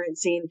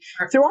experiencing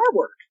through our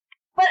work.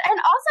 But, and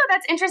also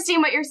that's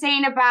interesting what you're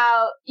saying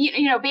about,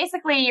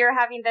 basically you're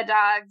having the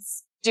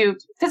dogs do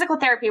physical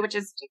therapy, which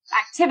is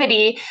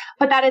activity,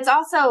 but that it's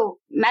also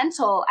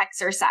mental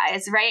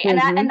exercise, right? And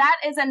that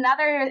is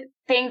another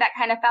thing that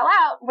kind of fell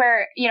out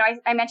where,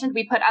 I mentioned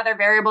we put other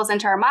variables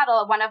into our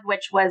model, one of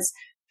which was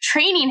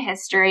training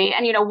history.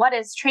 And, what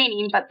is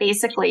training, but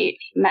basically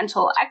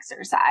mental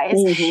exercise.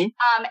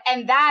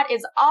 And that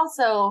is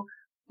also,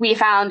 we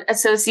found,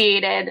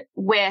 associated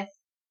with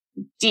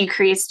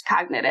decreased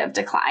cognitive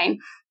decline,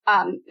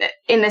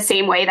 in the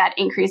same way that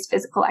increased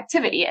physical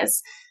activity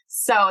is.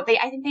 So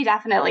I think they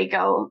definitely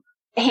go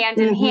hand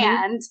in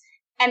hand.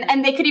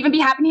 And they could even be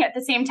happening at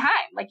the same time,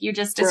 like you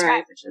just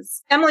described, which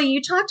is... Emily,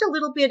 you talked a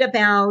little bit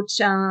about,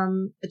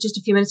 just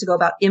a few minutes ago,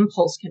 about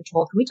impulse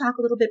control. Can we talk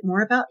a little bit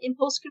more about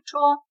impulse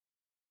control?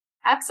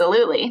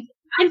 Absolutely.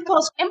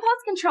 Impulse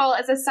control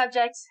is a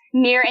subject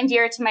near and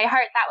dear to my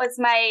heart. That was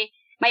my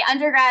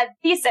undergrad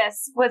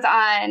thesis was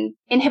on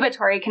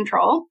inhibitory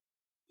control.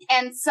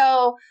 And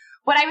so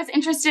what I was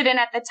interested in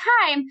at the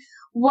time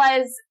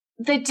was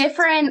the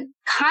different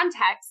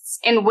contexts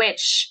in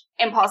which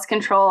impulse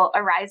control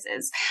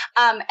arises.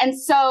 And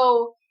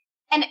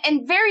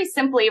very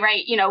simply,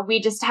 right,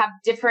 we just have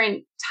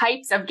different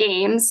types of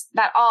games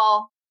that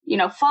all,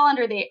 fall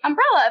under the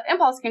umbrella of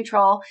impulse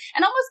control.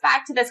 And almost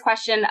back to this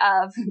question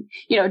of,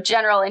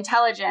 general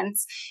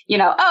intelligence,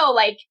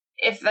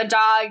 if a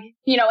dog,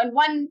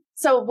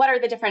 so what are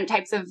the different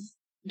types of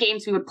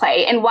games we would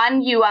play? And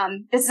one,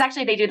 this is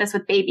actually, they do this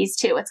with babies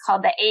too. It's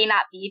called the A,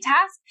 not B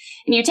task.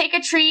 And you take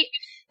a treat,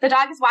 the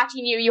dog is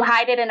watching you, you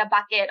hide it in a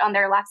bucket on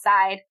their left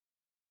side,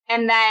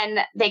 and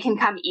then they can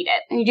come eat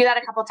it. And you do that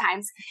a couple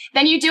times.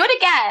 Then you do it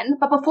again,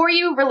 but before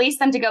you release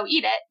them to go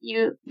eat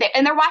it,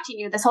 and they're watching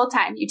you this whole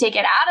time. You take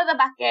it out of the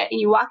bucket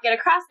and you walk it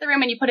across the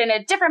room and you put it in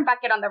a different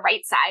bucket on the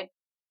right side.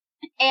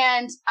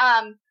 And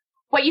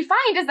what you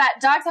find is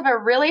that dogs have a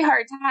really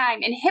hard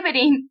time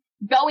inhibiting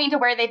going to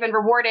where they've been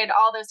rewarded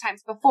all those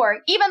times before,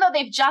 even though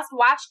they've just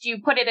watched you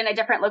put it in a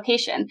different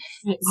location.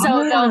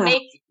 So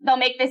they'll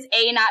make this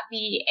A, not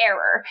B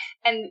error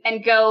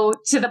and go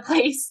to the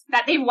place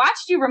that they've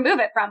watched you remove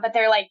it from. But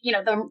they're like,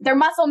 their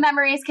muscle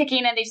memory is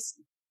kicking and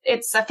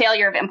it's a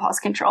failure of impulse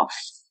control.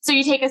 So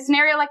you take a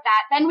scenario like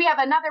that. Then we have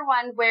another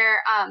one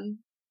where, I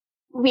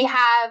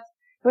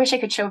wish I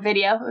could show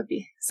video. It would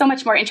be so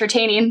much more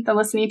entertaining than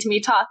listening to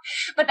me talk.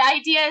 But the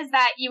idea is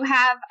that you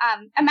have,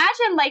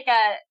 imagine like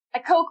a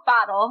Coke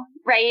bottle,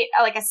 right?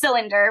 Like a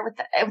cylinder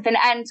with an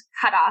end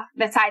cut off,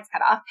 the sides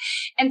cut off.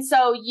 And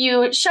so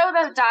you show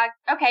the dog,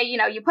 okay,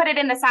 you put it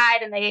in the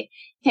side and they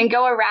can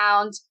go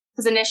around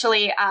because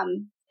initially,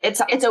 it's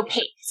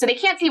opaque. So they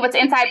can't see what's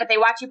inside, but they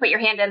watch you put your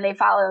hand in, they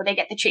follow, they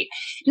get the treat.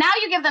 Now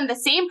you give them the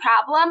same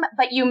problem,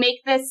 but you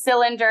make this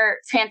cylinder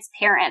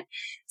transparent.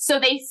 So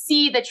they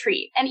see the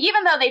treat. And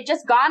even though they've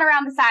just gone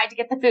around the side to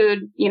get the food,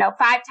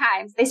 5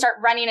 times, they start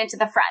running into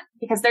the front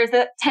because there's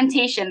a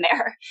temptation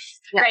there,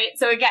 right?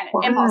 So again,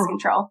 impulse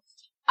control.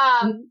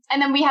 And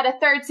then we had a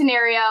third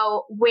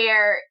scenario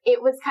where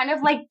it was kind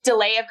of like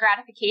delay of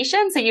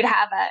gratification. So you'd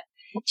have a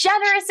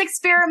generous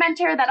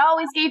experimenter that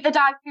always gave the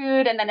dog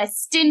food, and then a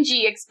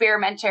stingy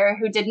experimenter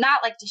who did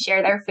not like to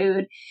share their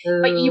food.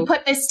 But you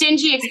put the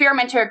stingy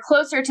experimenter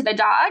closer to the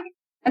dog,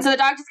 and so the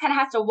dog just kind of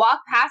has to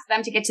walk past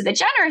them to get to the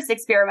generous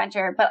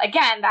experimenter. But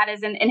again, that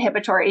is an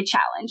inhibitory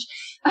challenge.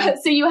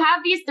 So you have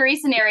these 3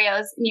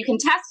 scenarios, and you can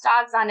test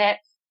dogs on it.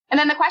 And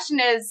then the question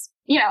is,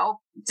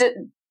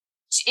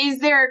 is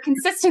there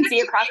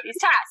consistency across these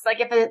tasks? Like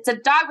if it's a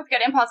dog with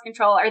good impulse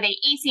control, are they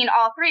acing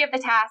all 3 of the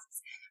tasks?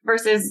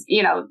 Versus,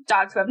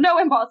 dogs who have no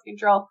impulse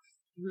control.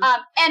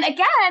 And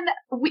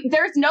again,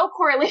 there's no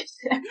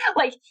correlation.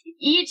 Like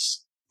each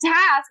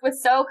task was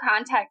so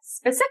context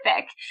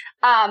specific.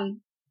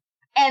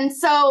 And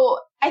so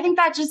I think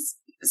that just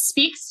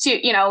speaks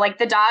to, you know, like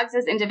the dogs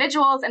as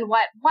individuals and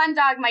what one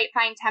dog might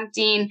find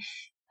tempting,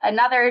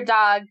 another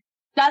dog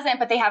doesn't,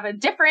 but they have a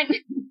different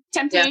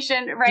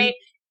temptation, right?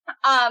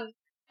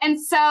 And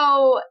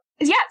so,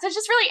 yeah, so it's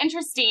just really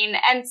interesting.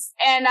 And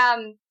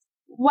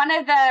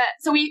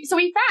so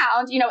we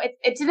found, you know,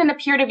 it didn't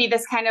appear to be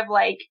this kind of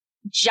like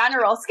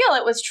general skill.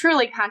 It was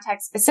truly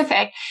context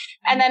specific.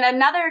 And then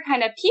another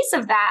kind of piece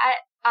of that,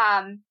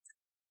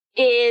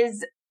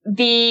 is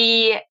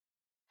the,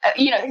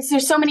 you know,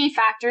 there's so many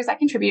factors that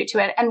contribute to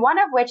it. And one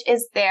of which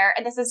is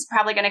and this is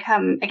probably going to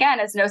come again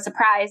as no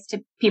surprise to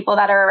people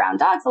that are around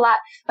dogs a lot,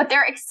 but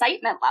their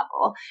excitement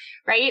level,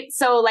 right?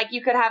 So like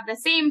you could have the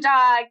same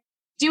dog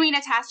doing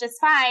a task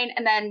just fine.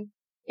 And then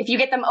if you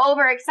get them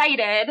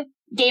overexcited,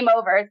 game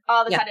over.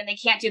 All of a sudden they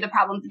can't do the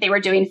problem that they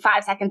were doing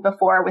 5 seconds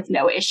before with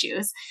no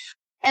issues.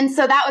 And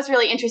so that was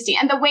really interesting.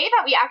 And the way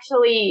that we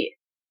actually,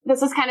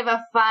 this was kind of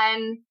a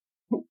fun,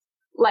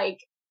 like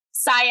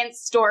science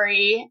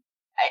story.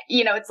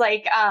 You know, it's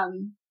like,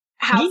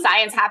 how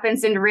science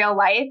happens in real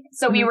life.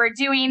 So we were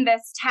doing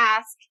this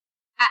task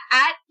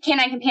at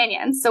Canine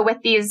Companions. So with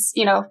these,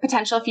 you know,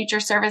 potential future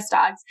service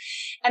dogs.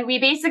 And we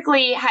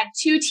basically had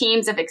 2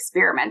 teams of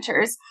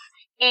experimenters.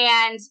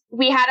 And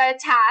we had a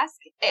task,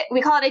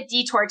 we call it a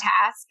detour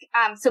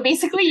task. So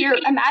basically you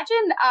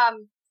imagine,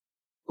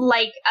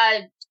 like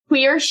a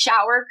clear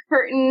shower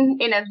curtain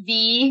in a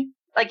V,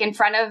 like in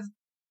front of,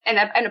 and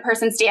a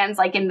person stands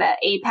like in the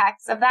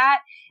apex of that.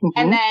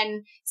 And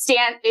then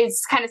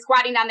is kind of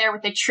squatting down there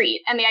with a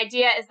treat. And the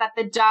idea is that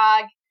the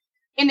dog,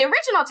 in the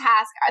original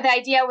task, the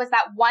idea was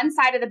that one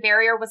side of the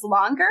barrier was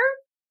longer.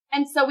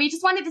 And so we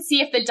just wanted to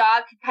see if the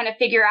dog could kind of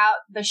figure out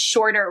the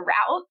shorter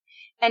route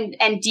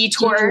and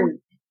detour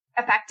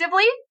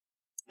effectively.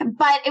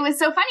 But it was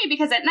so funny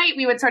because at night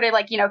we would sort of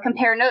like, you know,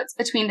 compare notes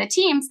between the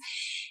teams.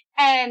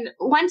 And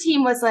one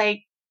team was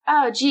like,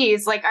 oh,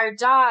 geez, like our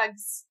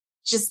dogs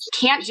just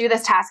can't do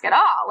this task at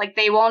all. Like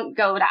they won't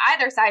go to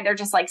either side. They're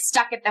just like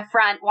stuck at the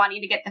front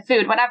wanting to get the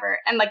food, whatever.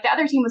 And like the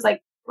other team was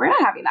like, we're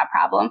not having that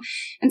problem.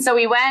 And so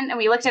we went and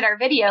we looked at our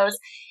videos,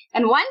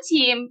 and one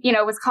team, you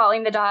know, was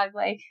calling the dog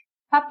like,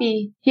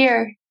 puppy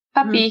here,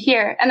 puppy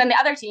here. And then the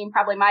other team,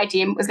 probably my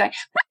team, was going,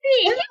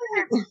 puppy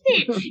here,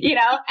 puppy, you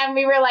know, and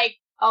we were like,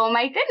 oh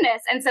my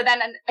goodness. And so then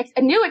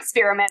a new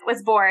experiment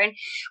was born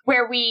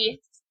where we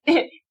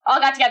all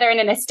got together and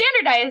in a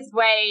standardized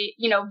way,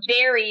 you know,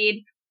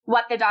 varied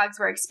what the dogs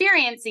were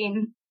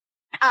experiencing.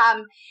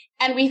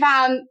 And we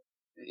found,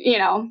 you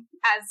know,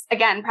 as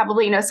again,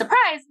 probably no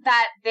surprise,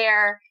 that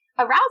their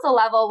arousal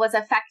level was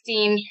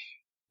affecting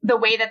the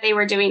way that they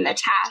were doing the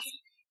task.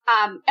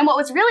 And what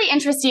was really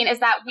interesting is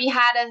that we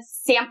had a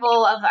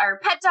sample of our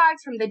pet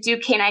dogs from the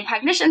Duke Canine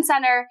Cognition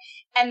Center,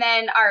 and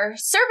then our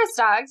service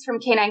dogs from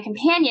Canine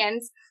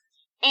Companions.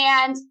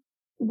 And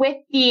with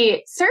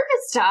the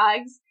service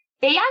dogs,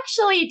 they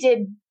actually did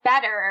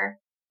better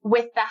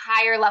with the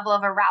higher level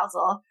of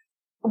arousal,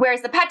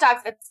 whereas the pet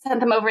dogs that sent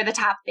them over the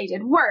top, they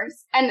did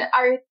worse. And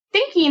our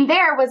thinking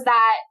there was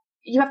that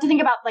you have to think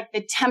about like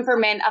the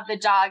temperament of the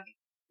dog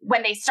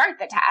when they start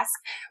the task,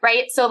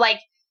 right? So like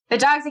the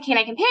dogs at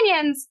Canine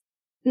Companions,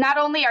 not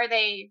only are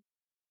they,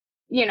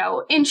 you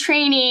know, in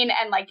training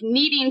and like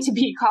needing to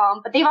be calm,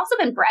 but they've also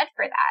been bred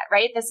for that,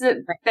 right? This is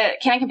the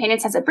Canine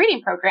Companions has a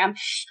breeding program.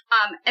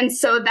 And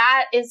so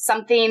that is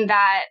something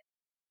that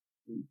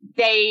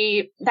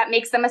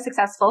makes them a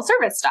successful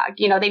service dog.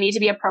 You know, they need to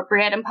be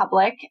appropriate in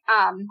public.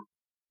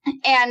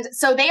 And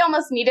so they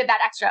almost needed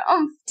that extra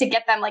oomph to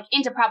get them like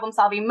into problem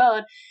solving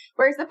mode.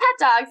 Whereas the pet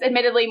dogs,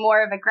 admittedly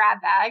more of a grab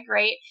bag,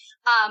 right?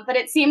 But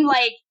it seemed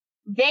like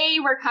they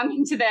were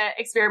coming to the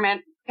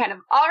experiment kind of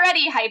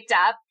already hyped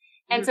up.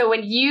 And so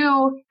when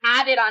you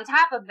added on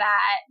top of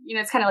that, you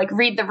know, it's kind of like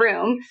read the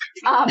room.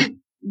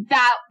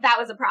 That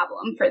was a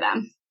problem for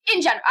them.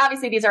 In general,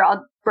 obviously these are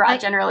all broad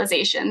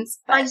generalizations.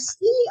 But. I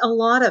see a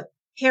lot of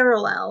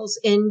parallels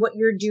in what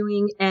you're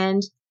doing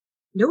and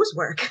nose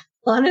work,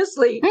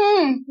 honestly.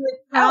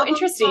 Oh,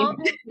 interesting.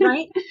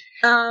 Right?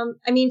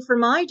 I mean, for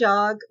my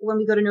dog, when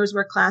we go to nose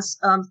work class,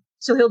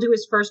 so he'll do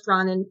his first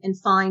run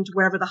and find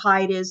wherever the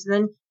hide is.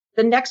 Then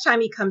the next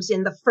time he comes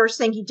in, the first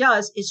thing he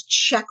does is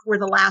check where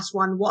the last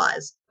one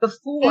was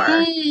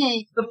before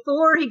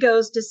he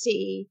goes to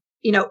see,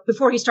 you know,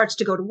 before he starts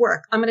to go to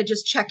work. I'm going to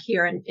just check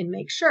here and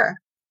make sure.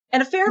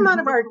 And a fair amount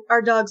of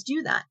our dogs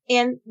do that.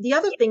 And the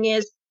other thing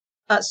is,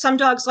 some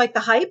dogs like the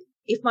hype.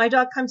 If my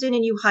dog comes in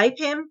and you hype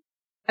him,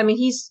 I mean,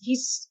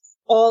 he's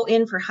all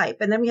in for hype.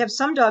 And then we have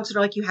some dogs that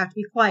are like, you have to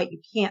be quiet.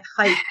 You can't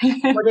hype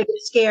or they get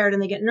scared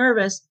and they get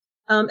nervous.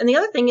 And the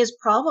other thing is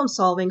problem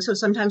solving. So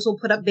sometimes we'll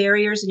put up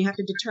barriers and you have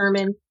to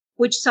determine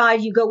which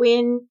side you go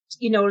in,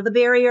 you know, to the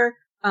barrier.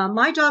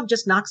 My dog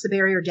just knocks the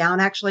barrier down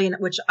actually, and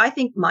which I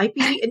think might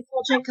be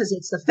intelligent because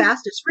it's the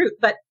fastest route,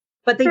 but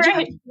they do have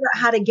to figure out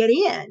how to get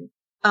in.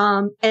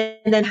 And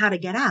then how to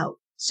get out.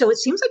 So it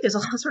seems like there's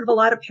a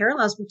lot of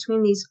parallels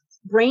between these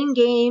brain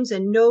games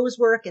and nose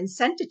work and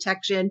scent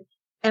detection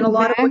and a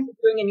lot of what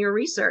you're doing in your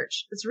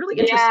research. It's really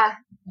interesting.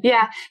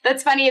 Yeah.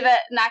 That's funny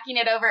that knocking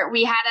it over,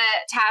 we had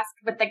a task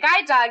with the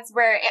guide dogs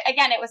where,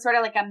 again, it was sort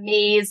of like a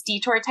maze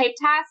detour type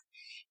task.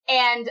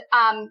 And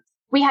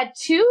we had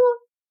 2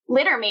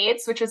 litter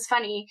mates, which was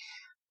funny,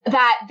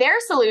 that their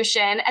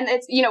solution, and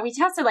it's, we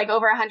tested like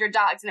over 100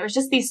 dogs and it was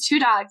just these 2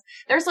 dogs.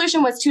 Their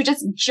solution was to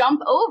just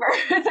jump over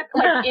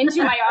like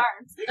into my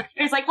arms.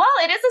 It was like, well,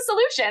 it is a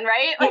solution,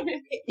 right? Like,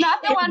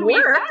 not the one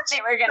we thought they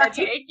were going to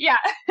take. Yeah.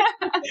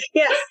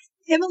 Yes.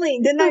 Emily,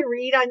 didn't I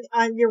read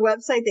on your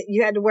website that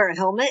you had to wear a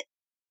helmet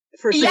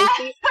for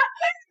safety?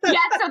 Yeah.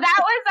 So that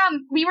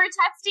was, we were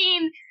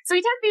testing, so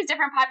we test these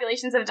different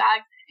populations of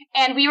dogs,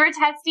 and we were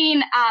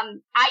testing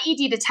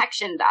IED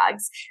detection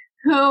dogs,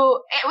 who,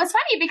 it was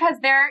funny because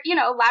they're,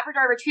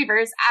 Labrador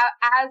retrievers,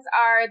 as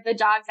are the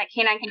dogs at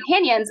Canine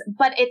Companions,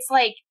 but it's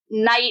like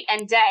night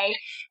and day.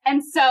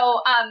 And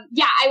so,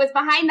 I was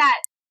behind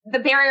the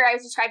barrier I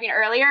was describing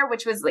earlier,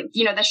 which was like,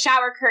 the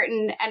shower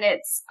curtain, and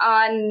it's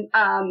on,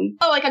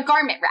 like a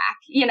garment rack,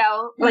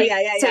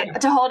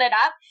 to hold it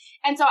up.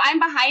 And so I'm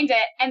behind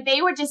it, and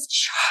they would just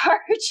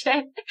charge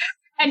it.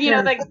 And,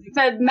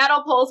 the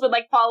metal poles would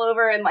like fall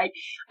over, and like,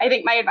 I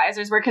think my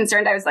advisors were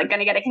concerned I was like going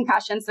to get a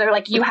concussion. So they're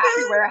like, you have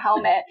to wear a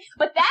helmet.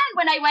 But then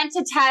when I went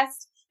to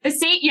test the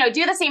same,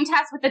 do the same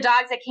test with the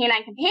dogs at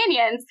Canine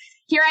Companions,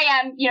 here I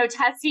am,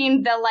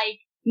 testing the like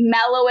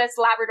mellowest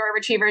Labrador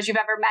retrievers you've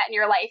ever met in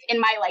your life in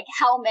my like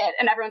helmet.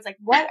 And everyone's like,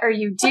 what are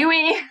you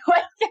doing?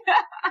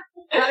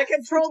 Gotta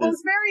control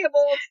those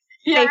variables.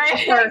 Yeah,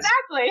 right,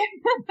 exactly.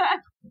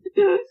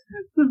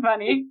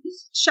 Funny.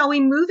 Shall we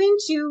move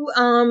into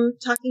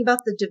talking about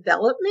the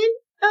development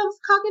of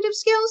cognitive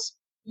skills?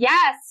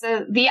 Yes,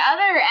 so the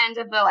other end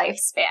of the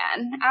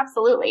lifespan.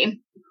 Absolutely.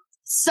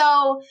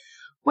 So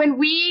when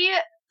we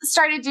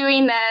started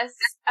doing this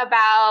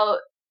about,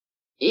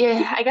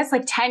 I guess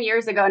like 10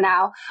 years ago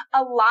now,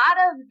 a lot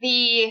of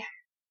the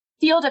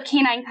field of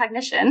canine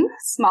cognition,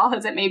 small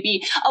as it may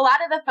be, a lot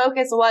of the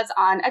focus was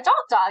on adult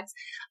dogs.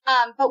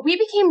 But we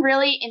became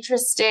really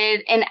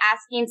interested in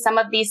asking some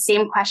of these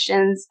same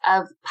questions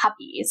of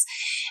puppies.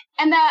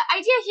 And the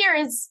idea here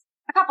is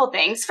a couple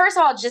things. First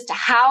of all, just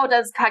how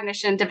does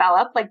cognition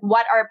develop? Like,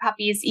 what are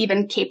puppies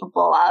even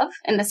capable of,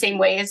 in the same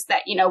ways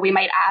that, we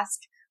might ask,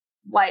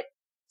 what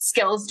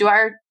skills do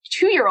our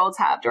 2-year-olds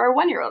have? Do our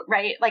 1-year-old,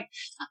 right? Like,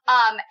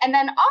 and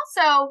then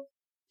also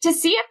to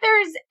see if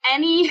there's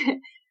any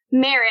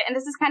merit, and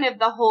this is kind of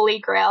the holy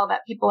grail that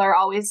people are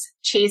always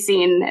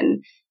chasing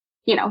and,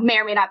 may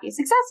or may not be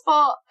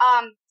successful.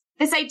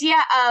 This idea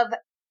of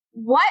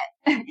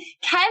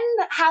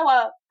how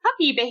a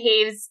puppy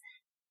behaves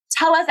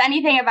tell us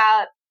anything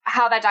about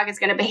how that dog is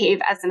going to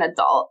behave as an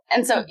adult.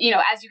 And so,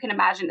 as you can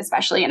imagine,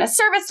 especially in a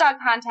service dog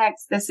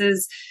context, this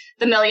is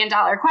the $1 million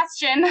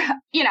question.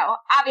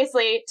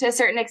 Obviously, to a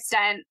certain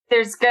extent,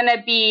 there's going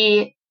to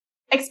be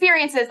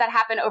experiences that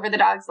happen over the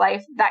dog's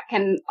life that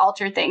can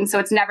alter things. So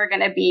it's never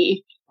going to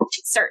be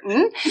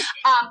certain.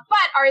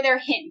 But are there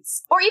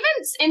hints? Or even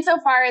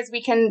insofar as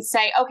we can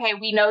say, okay,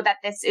 we know that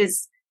this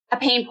is a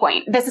pain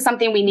point. This is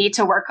something we need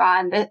to work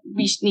on, that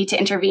we need to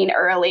intervene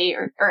early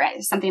or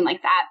something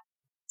like that.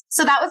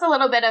 So that was a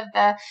little bit of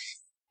the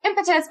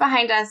impetus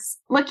behind us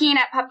looking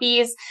at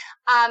puppies.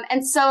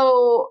 And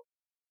so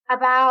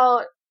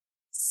about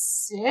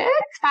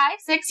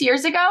 6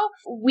 years ago,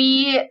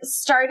 we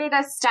started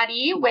a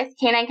study with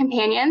Canine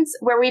Companions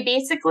where we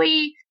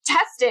basically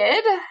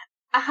tested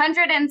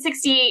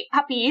 168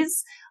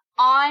 puppies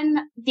on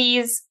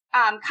these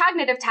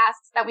cognitive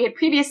tasks that we had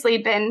previously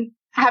been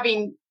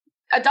having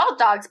adult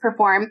dogs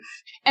perform,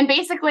 and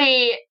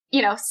basically,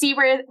 see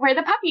where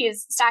the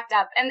puppies stacked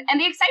up. And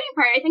the exciting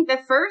part, I think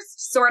the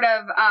first sort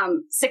of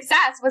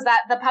success was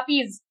that the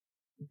puppies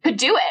could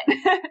do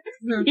it,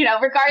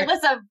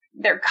 regardless of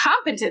their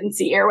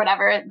competency or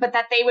whatever, but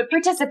that they would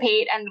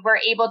participate and were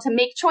able to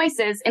make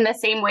choices in the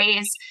same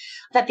ways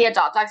that the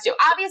adult dogs do.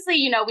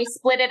 Obviously, we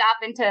split it up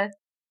into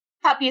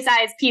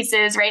puppy-sized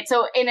pieces, right?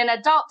 So in an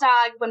adult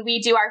dog, when we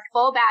do our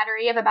full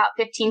battery of about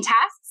 15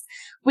 tasks,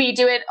 we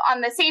do it on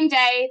the same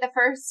day. The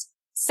first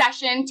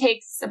session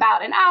takes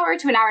about an hour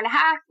to an hour and a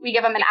half. We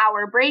give them an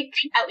hour break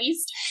at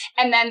least.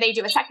 And then they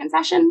do a second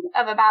session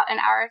of about an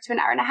hour to an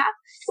hour and a half.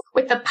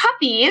 With the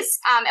puppies,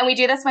 and we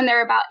do this when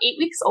they're about 8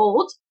 weeks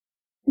old,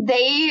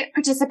 they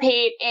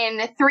participate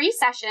in 3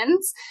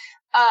 sessions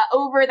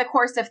over the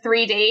course of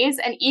 3 days.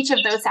 And each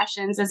of those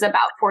sessions is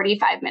about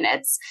 45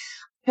 minutes.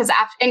 Because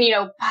plenty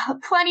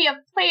of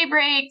play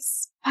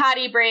breaks,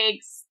 potty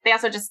breaks. They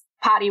also just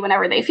potty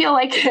whenever they feel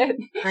like it.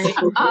 Right.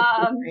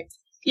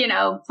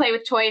 Play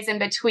with toys in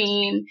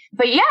between.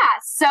 But yeah,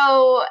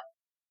 so,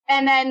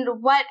 and then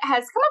what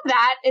has come of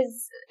that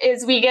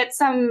is we get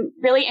some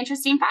really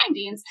interesting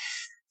findings.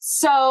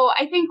 So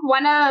I think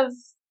one of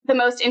the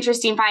most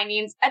interesting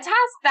findings, a task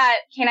that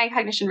canine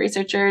cognition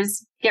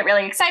researchers get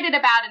really excited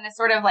about, and is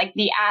sort of like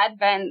the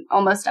advent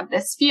almost of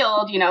this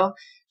field,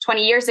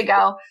 20 years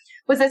ago,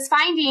 was this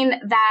finding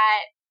that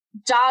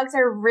dogs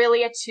are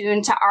really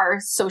attuned to our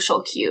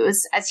social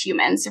cues as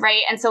humans,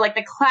 right? And so like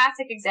the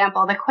classic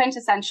example, the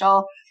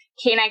quintessential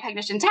canine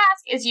cognition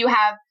task is you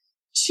have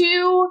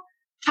 2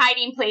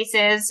 hiding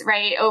places,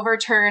 right?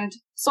 Overturned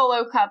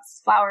solo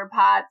cups, flower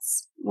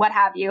pots, what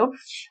have you.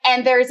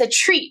 And there is a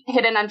treat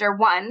hidden under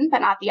one, but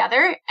not the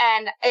other.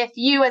 And if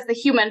you as the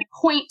human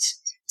point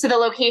to the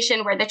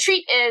location where the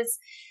treat is,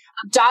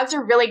 dogs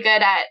are really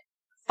good at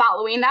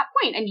following that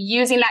point and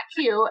using that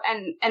cue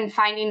and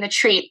finding the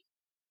treat.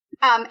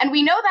 And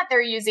we know that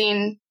they're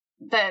using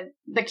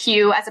the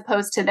cue as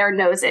opposed to their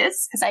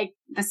noses, because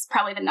this is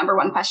probably the number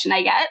one question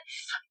I get,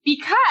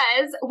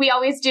 because we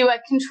always do a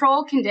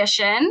control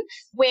condition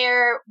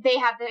where they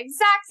have the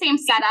exact same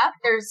setup.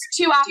 There's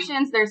 2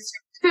 options. There's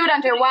food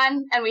under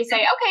one, and we say,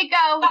 okay,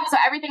 go. So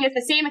everything is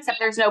the same, except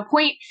there's no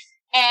point.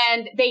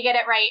 And they get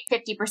it right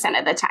 50%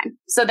 of the time.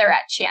 So they're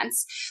at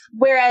chance.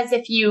 Whereas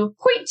if you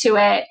point to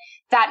it,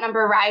 that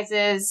number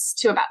rises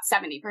to about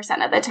 70%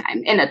 of the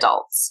time in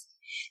adults.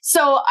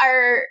 So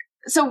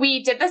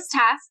we did this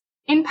task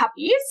in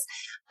puppies.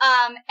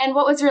 And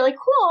what was really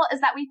cool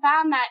is that we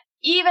found that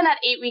even at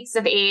 8 weeks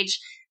of age,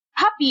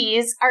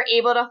 puppies are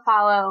able to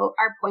follow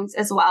our points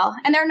as well.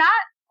 And they're not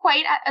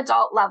quite at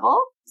adult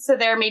level. So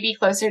they're maybe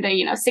closer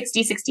to,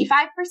 60,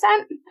 65%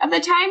 of the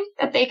time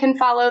that they can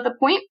follow the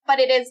point, but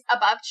it is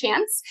above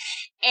chance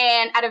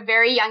and at a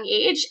very young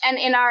age. And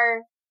in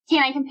our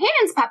canine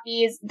companions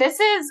puppies, this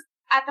is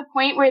at the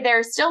point where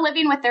they're still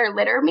living with their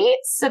litter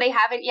mates. So they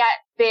haven't yet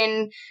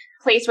been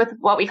placed with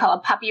what we call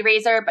a puppy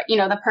raiser, but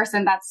the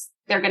person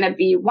they're going to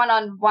be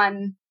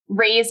one-on-one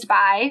raised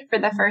by for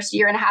the first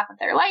year and a half of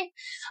their life.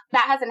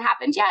 That hasn't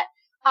happened yet.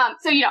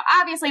 So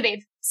obviously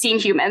they've seen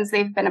humans.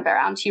 They've been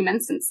around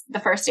humans since the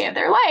first day of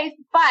their life,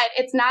 but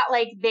it's not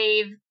like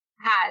they've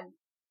had,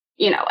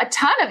 a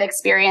ton of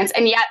experience,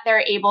 and yet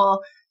they're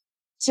able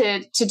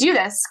to do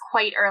this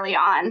quite early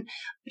on,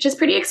 which is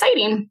pretty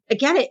exciting.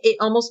 Again, it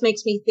almost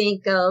makes me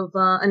think of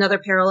another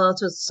parallel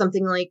to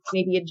something like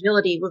maybe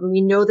agility, when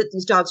we know that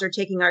these dogs are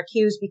taking our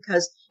cues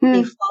because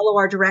they follow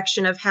our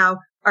direction of how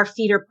our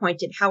feet are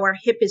pointed, how our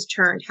hip is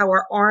turned, how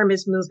our arm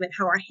is movement,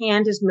 how our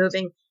hand is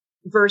moving,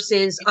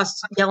 versus us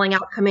yelling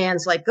out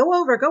commands like go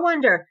over, go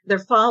under. They're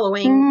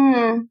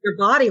following your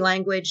body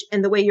language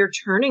and the way you're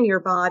turning your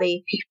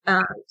body.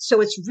 So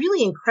it's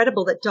really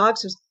incredible that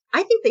dogs,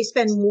 I think they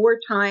spend more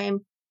time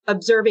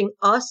observing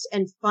us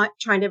and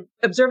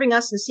observing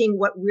us and seeing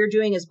what we're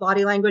doing as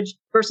body language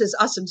versus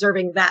us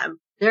observing them.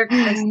 They're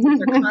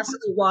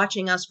constantly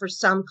watching us for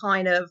some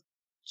kind of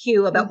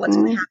cue about what's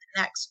going to happen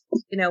next,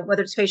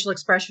 whether it's facial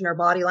expression or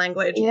body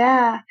language.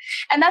 Yeah.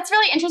 And that's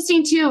really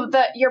interesting too,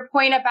 your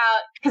point about,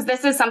 because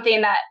this is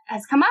something that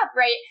has come up,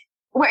 right?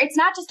 Where it's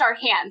not just our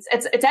hands,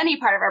 it's any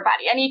part of our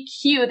body, any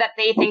cue that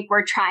they think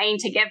we're trying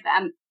to give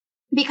them.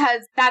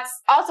 Because that's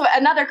also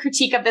another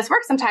critique of this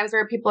work sometimes,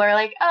 where people are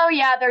like, oh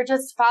yeah, they're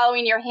just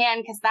following your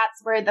hand because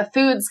that's where the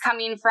food's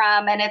coming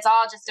from and it's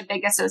all just a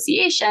big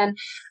association.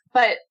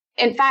 But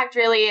in fact,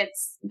 really,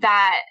 it's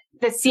that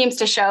this seems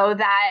to show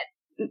that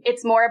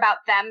it's more about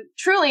them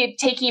truly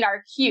taking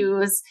our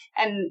cues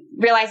and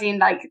realizing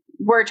like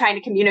we're trying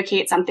to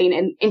communicate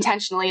something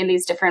intentionally in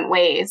these different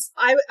ways.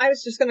 I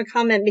was just going to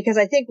comment, because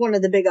I think one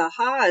of the big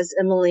ahas,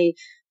 Emily,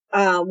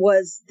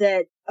 was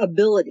that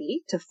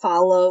ability to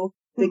follow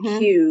the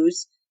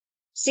cues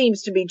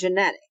seems to be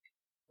genetic,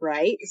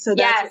 right? So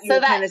that's what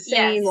you're kind of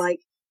saying, like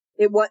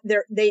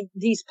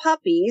these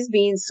puppies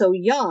being so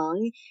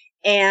young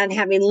and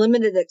having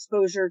limited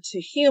exposure to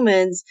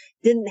humans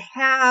didn't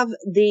have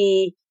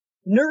the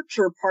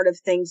nurture part of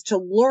things to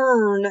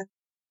learn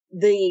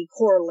the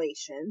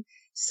correlation.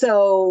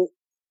 So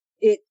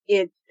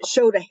it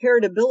showed a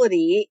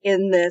heritability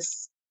in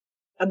this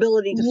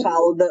ability to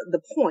follow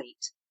the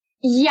point.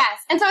 Yes.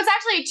 And so it's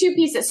actually 2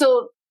 pieces.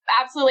 So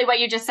absolutely what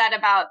you just said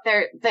about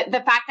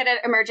the fact that it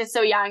emerges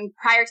so young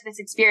prior to this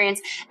experience.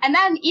 And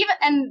then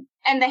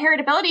and the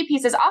heritability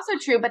piece is also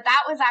true, but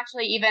that was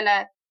actually even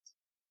a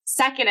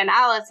second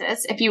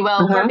analysis, if you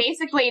will, where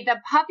basically the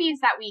puppies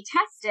that we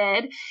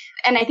tested,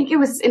 and I think it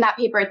was in that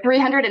paper,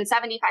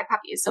 375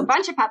 puppies, so a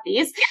bunch of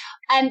puppies,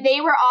 and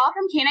they were all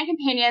from canine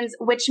companions,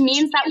 which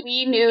means that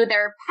we knew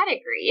their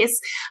pedigrees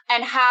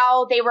and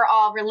how they were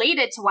all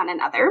related to one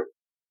another.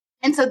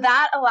 And so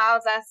that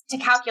allows us to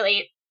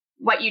calculate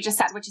what you just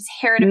said, which is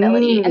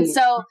heritability. And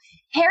so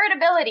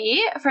heritability,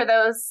 for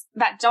those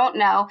that don't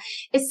know,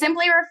 is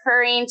simply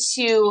referring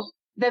to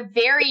the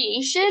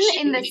variation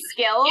in the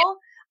skill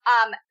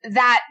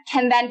that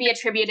can then be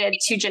attributed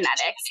to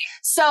genetics.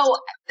 So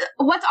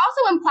what's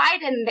also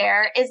implied in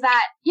there is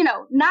that,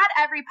 not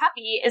every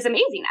puppy is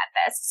amazing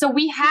at this. So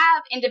we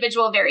have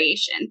individual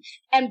variation.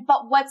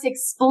 But what's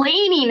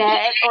explaining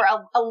it, or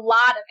a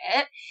lot of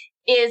it,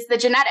 is the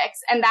genetics.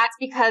 And that's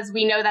because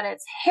we know that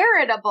it's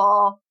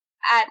heritable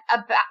at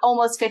about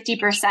almost 50%.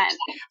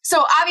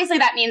 So obviously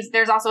that means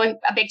there's also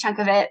a big chunk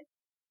of it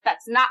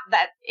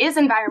that is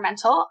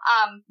environmental.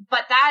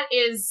 But that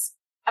is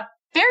a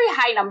very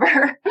high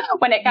number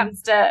when it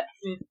comes to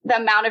the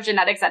amount of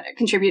genetics that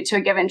contribute to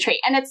a given trait.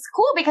 And it's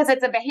cool because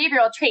it's a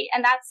behavioral trait,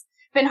 and that's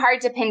been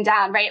hard to pin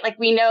down, right? Like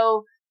we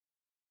know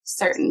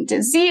certain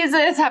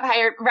diseases have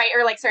higher, right?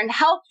 Or like certain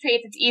health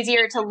traits, it's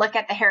easier to look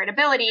at the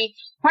heritability,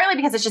 partly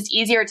because it's just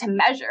easier to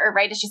measure,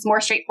 right? It's just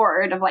more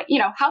straightforward of like,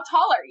 how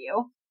tall are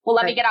you? Well,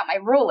 let me get out my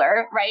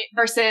ruler, right?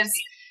 Versus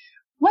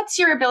what's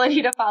your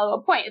ability to follow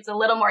a point? It's a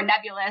little more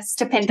nebulous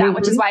to pin down,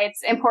 which is why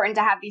it's important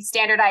to have these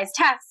standardized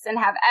tests and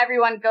have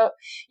everyone go,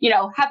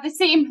 have the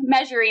same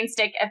measuring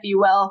stick, if you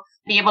will,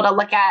 be able to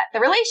look at the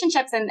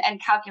relationships and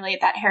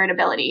calculate that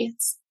heritability.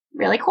 It's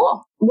really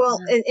cool. Well,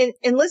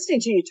 and listening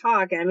to you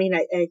talk, I mean,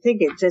 I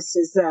think it just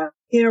is,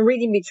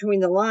 reading between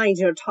the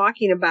lines,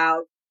 talking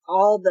about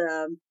all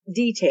the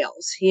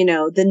details,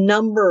 the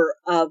number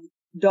of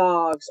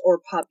dogs or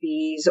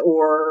puppies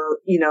or,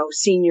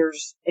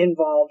 seniors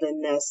involved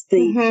in this,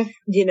 the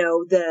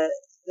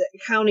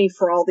accounting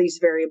for all these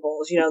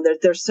variables,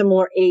 they're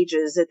similar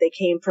ages, that they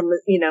came from,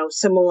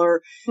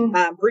 similar,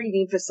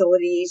 breeding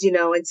facilities,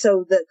 and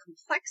so the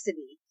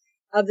complexity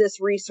of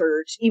this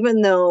research,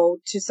 even though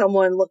to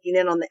someone looking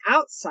in on the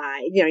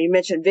outside, you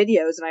mentioned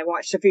videos and I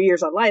watched a few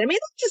years online. I mean,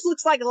 it just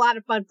looks like a lot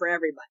of fun for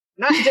everybody,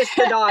 not just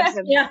the dogs.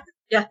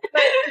 Yeah.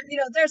 But,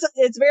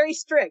 it's very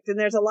strict and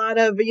there's a lot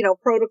of,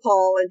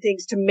 protocol and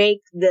things to make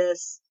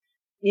this,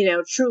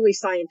 truly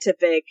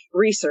scientific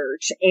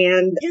research.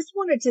 And just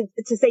wanted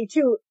to say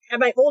too, at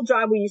my old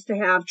job, we used to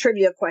have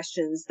trivia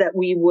questions that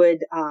we would,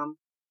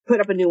 put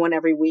up a new one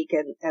every week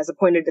and as a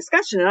point of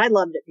discussion. And I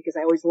loved it because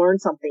I always learned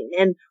something.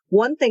 And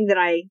one thing that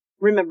I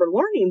remember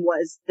learning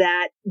was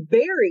that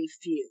very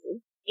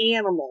few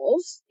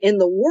animals in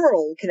the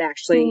world can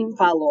actually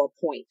follow a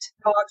point.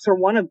 Dogs are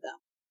one of them.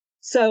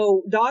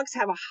 So dogs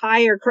have a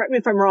higher, correct me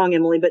if I'm wrong,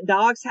 Emily, but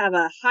dogs have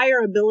a higher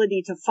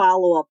ability to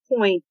follow a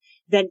point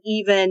than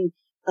even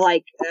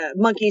like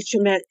monkeys,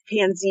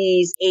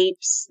 chimpanzees,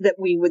 apes that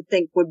we would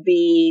think would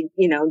be,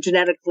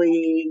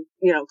 genetically,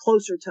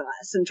 closer to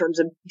us in terms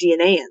of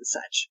DNA and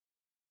such.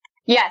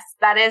 Yes,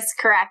 that is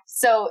correct.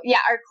 So yeah,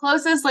 our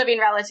closest living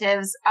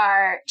relatives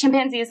are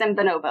chimpanzees and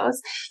bonobos.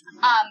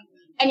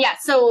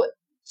 So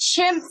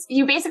chimps,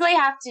 you basically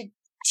have to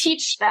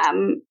teach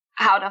them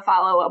how to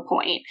follow a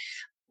point.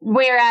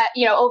 Whereas,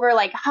 over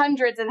like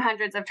hundreds and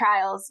hundreds of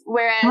trials.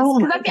 Whereas,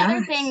 because that's the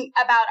other thing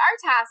about our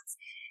tasks,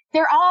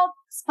 they're all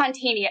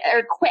spontaneous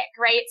or quick,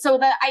 right? So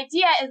the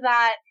idea is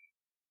that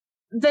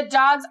the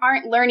dogs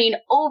aren't learning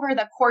over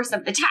the course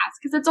of the task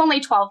because it's only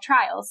 12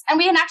 trials. And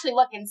we can actually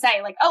look and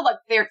say like, oh,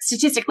 look,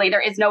 statistically,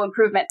 there is no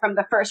improvement from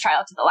the first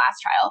trial to the last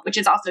trial, which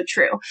is also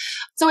true.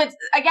 So it's,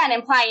 again,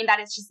 implying that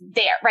it's just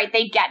there, right?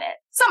 They get it.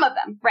 Some of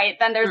them, right?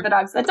 Then there's the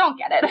dogs that don't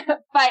get it.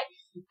 But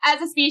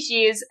as a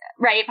species,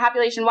 right,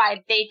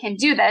 population-wide, they can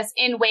do this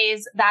in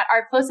ways that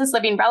our closest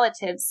living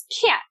relatives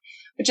can't,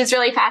 which is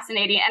really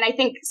fascinating. And I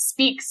think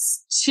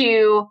speaks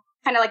to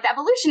kind of like the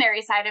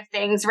evolutionary side of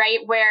things, right?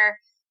 Where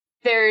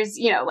there's,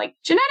 like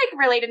genetic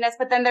relatedness,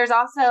 but then there's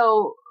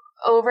also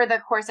over the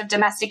course of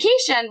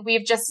domestication,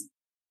 we've just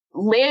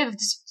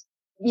lived,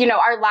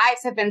 our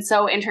lives have been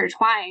so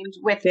intertwined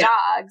with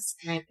dogs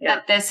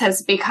that this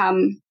has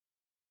become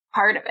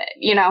part of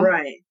it,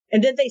 Right.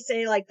 And did they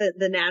say like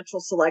the natural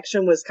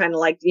selection was kind of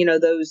like,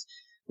 those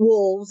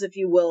wolves, if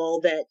you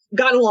will, that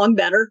got along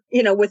better,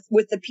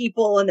 with the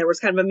people, and there was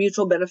kind of a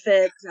mutual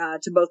benefit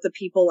to both the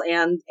people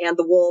and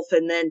the wolf,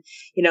 and then,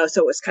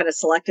 so it was kind of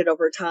selected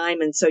over time,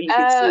 and so you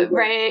could see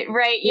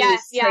right,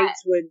 yes,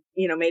 traits would,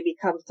 maybe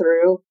come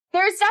through.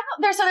 There's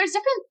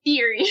different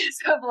theories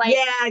of like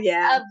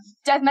of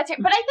domestic,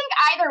 but I think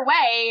either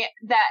way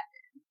that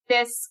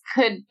this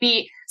could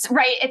be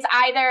right. It's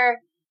either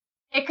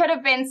it could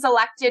have been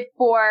selected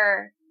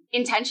for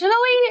intentionally,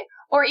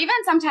 or even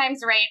sometimes,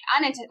 right,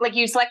 like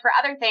you select for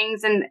other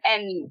things and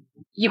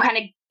you kind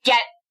of get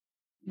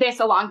this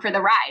along for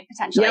the ride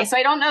potentially. Yep. So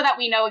I don't know that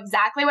we know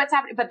exactly what's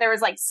happening, but there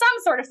was like some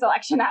sort of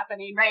selection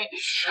happening, right?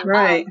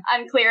 Right.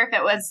 Unclear if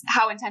it was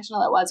how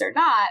intentional it was or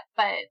not,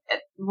 but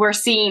we're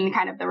seeing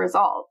kind of the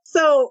result.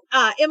 So,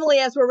 Emily,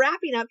 as we're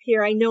wrapping up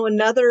here, I know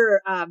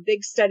another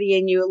big study,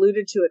 and you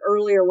alluded to it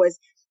earlier, was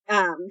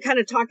kind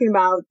of talking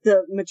about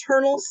the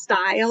maternal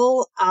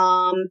style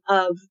of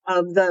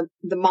the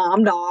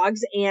mom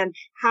dogs and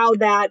how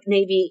that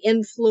maybe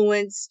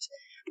influenced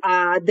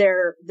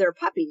their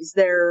puppies,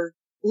 their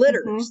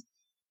litters.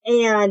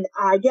 And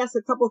I guess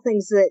a couple of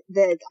things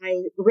that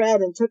I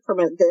read and took from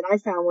it that I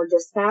found were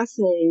just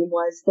fascinating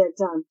was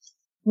that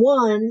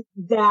one,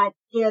 that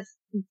if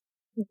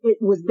it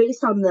was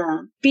based on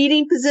the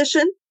feeding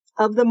position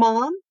of the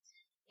mom,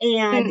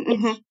 and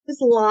if she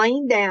was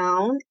lying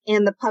down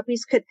and the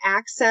puppies could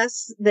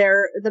access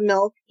the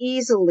milk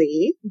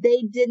easily,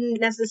 they didn't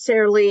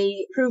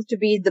necessarily prove to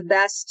be the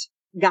best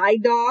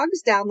guide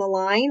dogs down the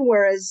line.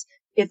 Whereas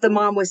if the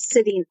mom was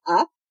sitting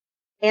up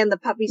and the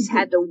puppies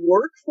had to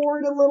work for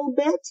it a little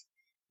bit,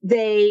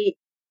 they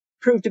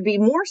proved to be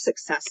more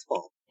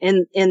successful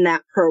in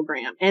that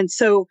program. And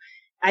so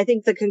I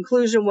think the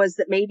conclusion was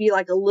that maybe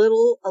like a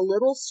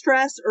little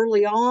stress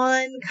early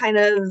on kind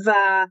of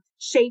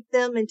shaped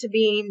them into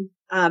being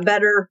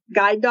better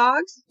guide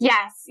dogs.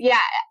 Yes, yeah,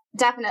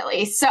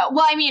 definitely. So,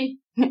 well, I mean,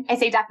 I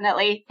say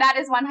definitely. That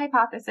is one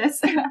hypothesis.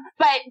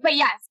 but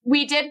yes,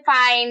 we did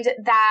find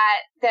that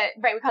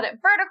we called it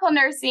vertical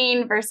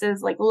nursing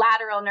versus like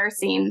lateral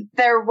nursing.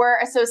 There were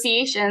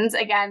associations,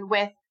 again,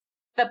 with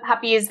the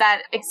puppies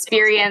that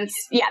experience,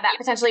 that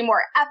potentially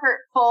more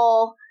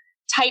effortful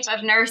type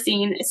of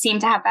nursing seem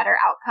to have better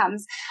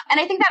outcomes. And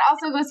I think that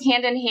also goes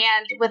hand in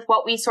hand with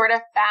what we sort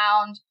of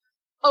found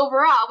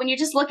overall, when you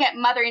just look at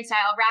mothering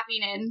style,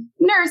 wrapping in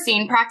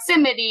nursing,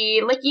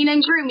 proximity, licking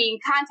and grooming,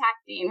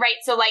 contacting, right?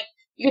 So like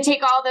you could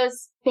take all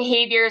those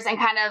behaviors and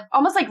kind of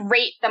almost like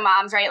rate the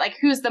moms, right? Like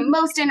who's the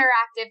most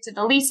interactive to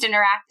the least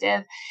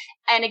interactive.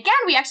 And again,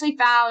 we actually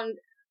found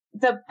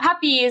the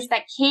puppies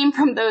that came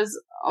from those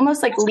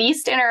almost like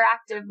least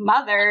interactive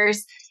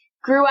mothers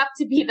grew up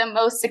to be the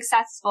most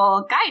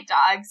successful guide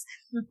dogs,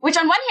 which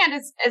on one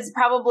hand is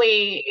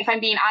probably, if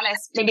I'm being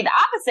honest, maybe the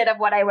opposite of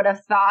what I would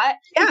have thought.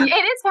 Yeah. It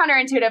is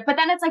counterintuitive, but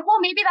then it's like, well,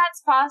 maybe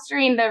that's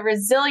fostering the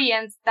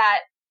resilience that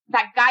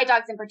guide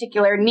dogs in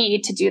particular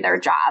need to do their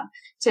job,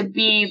 to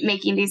be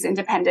making these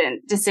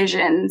independent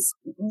decisions,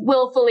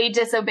 willfully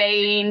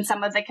disobeying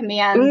some of the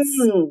commands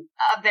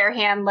of their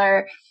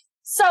handler.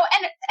 So,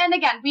 and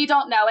again, we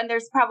don't know, and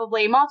there's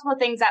probably multiple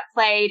things at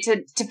play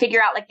to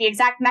figure out like the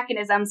exact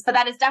mechanisms, but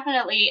that is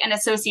definitely an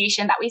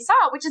association that we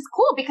saw, which is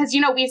cool because,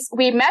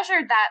 we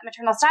measured that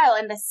maternal style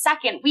in the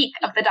second week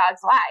of the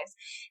dog's lives.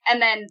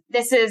 And then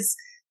this is,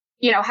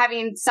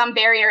 having some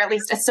barrier at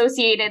least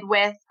associated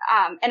with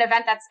an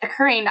event that's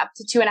occurring up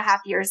to 2.5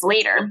 years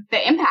later,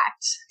 the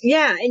impact.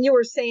 Yeah. And you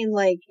were saying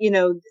like,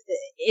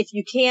 if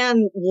you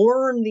can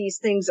learn these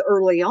things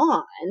early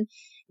on,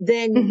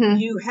 then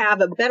you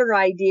have a better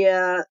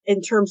idea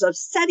in terms of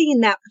setting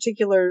that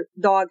particular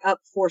dog up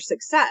for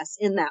success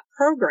in that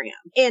program.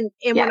 And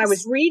when I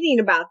was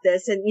reading about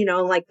this and,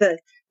 like the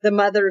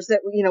mothers that,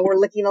 were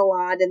licking a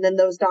lot and then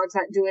those dogs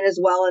not doing as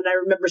well. And I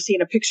remember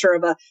seeing a picture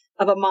of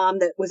a mom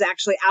that was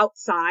actually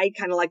outside,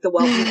 kind of like the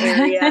welcome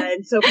area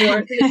and so forth.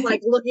 And it's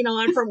like looking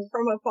on from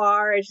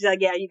afar. And she's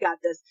like, yeah, you got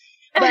this.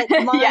 But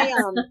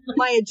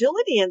my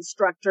agility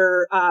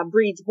instructor,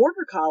 breeds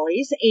border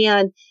collies,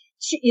 and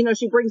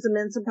she brings them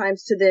in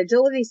sometimes to the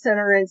agility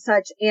center and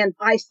such. And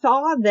I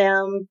saw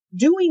them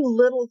doing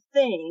little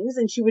things,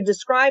 and she would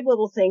describe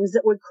little things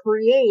that would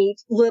create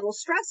little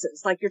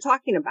stresses like you're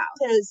talking about.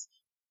 Because,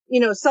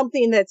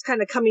 something that's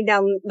kind of coming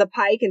down the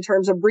pike in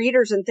terms of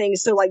breeders and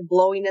things. So like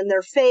blowing in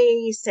their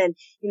face and,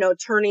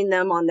 turning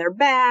them on their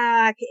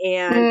back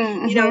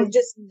and,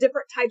 just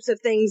different types of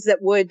things that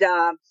would,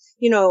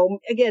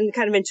 again,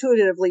 kind of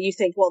intuitively, you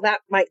think, well, that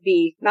might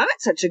be not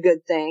such a good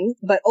thing,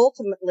 but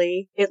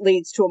ultimately it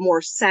leads to a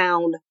more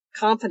sound,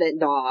 confident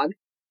dog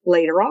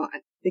later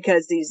on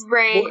because these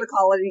border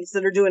collies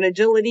that are doing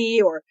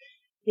agility or,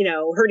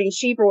 herding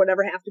sheep or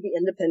whatever have to be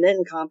independent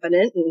and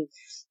competent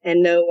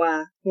and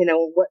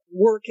know, what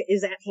work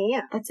is at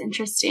hand. That's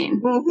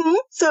interesting. Mm-hmm.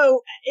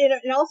 So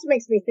it also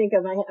makes me think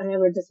of, I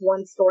have just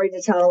one story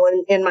to tell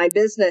in my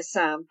business.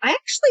 I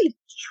actually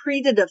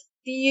treated a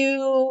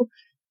few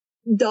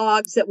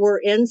dogs that were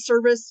in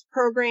service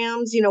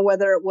programs,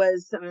 whether it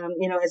was,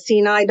 as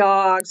CNI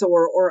dogs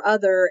or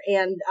other,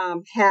 and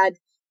had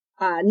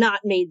not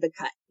made the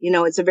cut.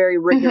 It's a very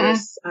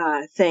rigorous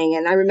thing.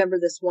 And I remember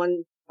this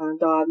one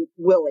dog,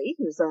 Willie,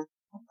 who's a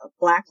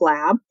black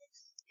lab.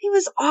 He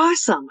was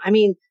awesome. I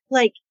mean,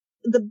 like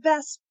the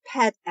best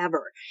pet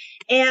ever.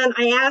 And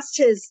I asked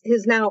his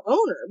now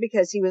owner,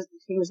 because he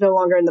was no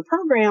longer in the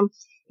program,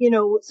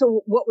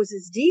 so what was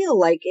his deal?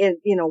 Like,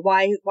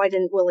 why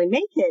didn't Willie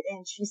make it?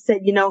 And she said,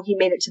 he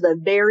made it to the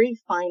very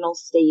final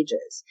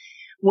stages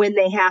when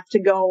they have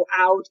to go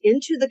out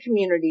into the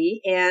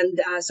community. And,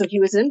 so he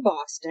was in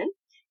Boston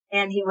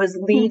and he was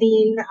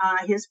leading,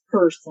 his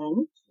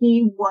person.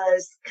 He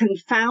was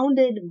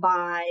confounded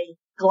by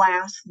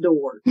glass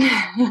doors.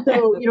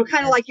 So,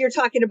 kind of like you're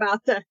talking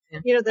about the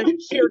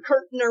sheer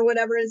curtain or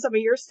whatever in some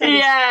of your settings.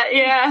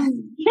 Yeah.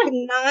 He could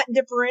not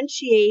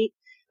differentiate,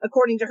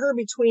 according to her,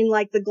 between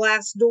like the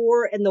glass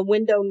door and the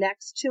window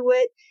next to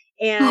it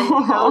and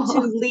how to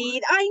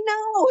lead. I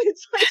know.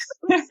 It's like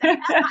so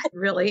sad.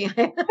 Really?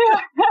 So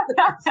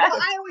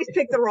I always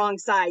pick the wrong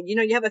side.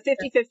 You have a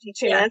 50-50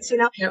 chance, and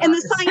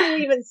the sign will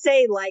even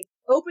say like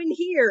open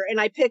here. And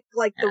I picked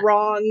like the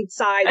wrong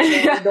side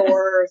of the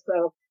door.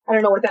 So I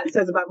don't know what that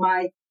says about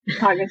my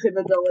cognitive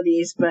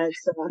abilities, but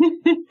all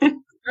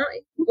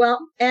right. Well,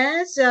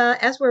 as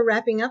we're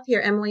wrapping up here,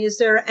 Emily, is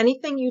there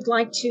anything you'd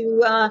like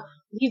to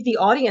leave the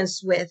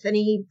audience with?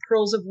 Any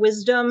pearls of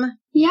wisdom?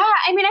 Yeah,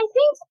 I mean, I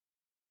think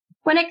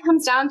when it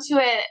comes down to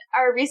it,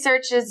 our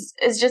research is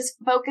just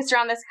focused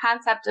around this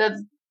concept of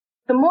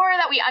the more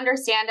that we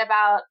understand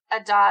about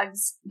a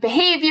dog's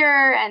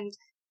behavior and,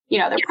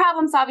 their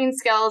problem-solving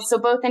skills, so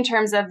both in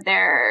terms of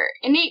their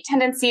innate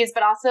tendencies,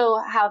 but also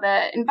how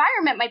the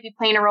environment might be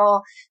playing a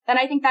role, then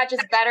I think that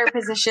just better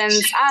positions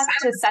us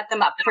to set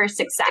them up for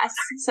success.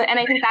 So, and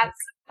I think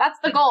that's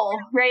the goal,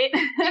 right?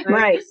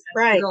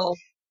 Right. Goal.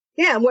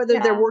 Yeah, whether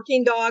they're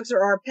working dogs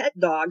or our pet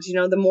dogs,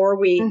 the more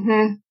we,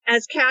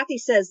 as Kathy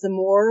says, the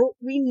more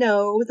we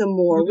know, the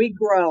more we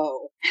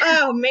grow.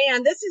 Oh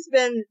man, this has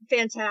been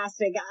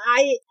fantastic.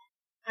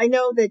 I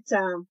know that,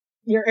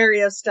 your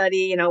area of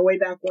study, way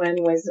back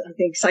when was, I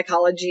think,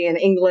 psychology and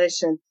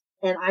English, and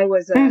I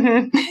was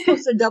a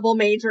double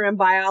major in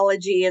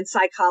biology and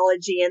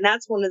psychology. And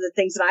that's one of the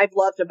things that I've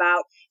loved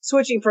about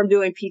switching from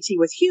doing PT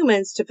with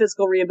humans to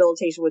physical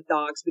rehabilitation with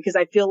dogs, because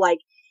I feel like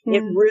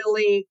it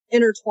really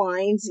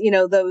intertwines,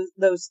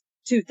 those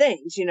two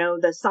things,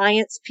 the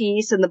science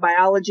piece and the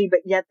biology,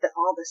 but yet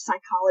all the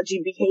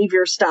psychology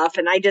behavior stuff.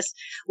 And I just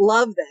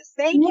love this.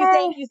 Thank you.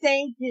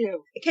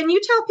 Can you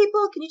tell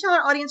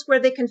our audience where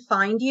they can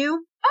find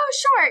you? Oh,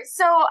 sure.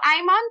 So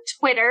I'm on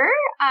Twitter.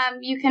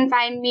 You can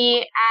find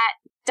me at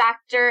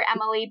Dr.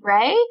 Emily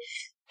Bray.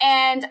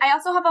 And I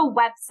also have a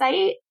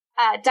website,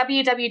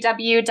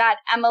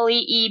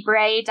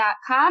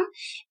 www.emilyiebray.com.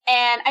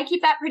 And I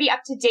keep that pretty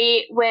up to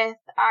date with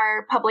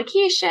our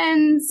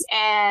publications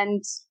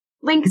and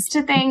links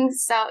to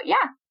things. So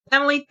yeah.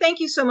 Emily, thank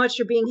you so much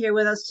for being here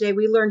with us today.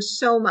 We learned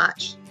so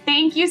much.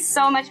 Thank you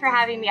so much for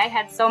having me. I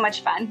had so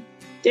much fun.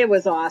 It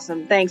was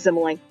awesome. Thanks,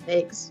 Emily.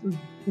 Thanks.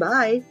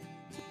 Bye.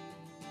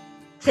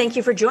 Thank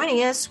you for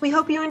joining us. We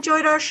hope you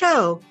enjoyed our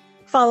show.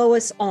 Follow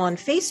us on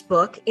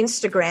Facebook,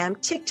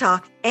 Instagram,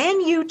 TikTok,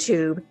 and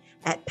YouTube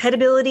at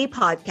Petability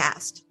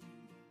Podcast.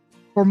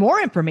 For more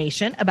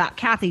information about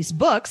Kathy's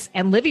books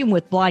and living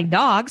with blind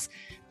dogs,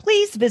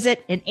 please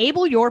visit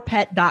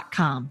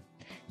enableyourpet.com.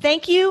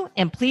 Thank you,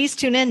 and please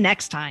tune in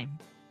next time.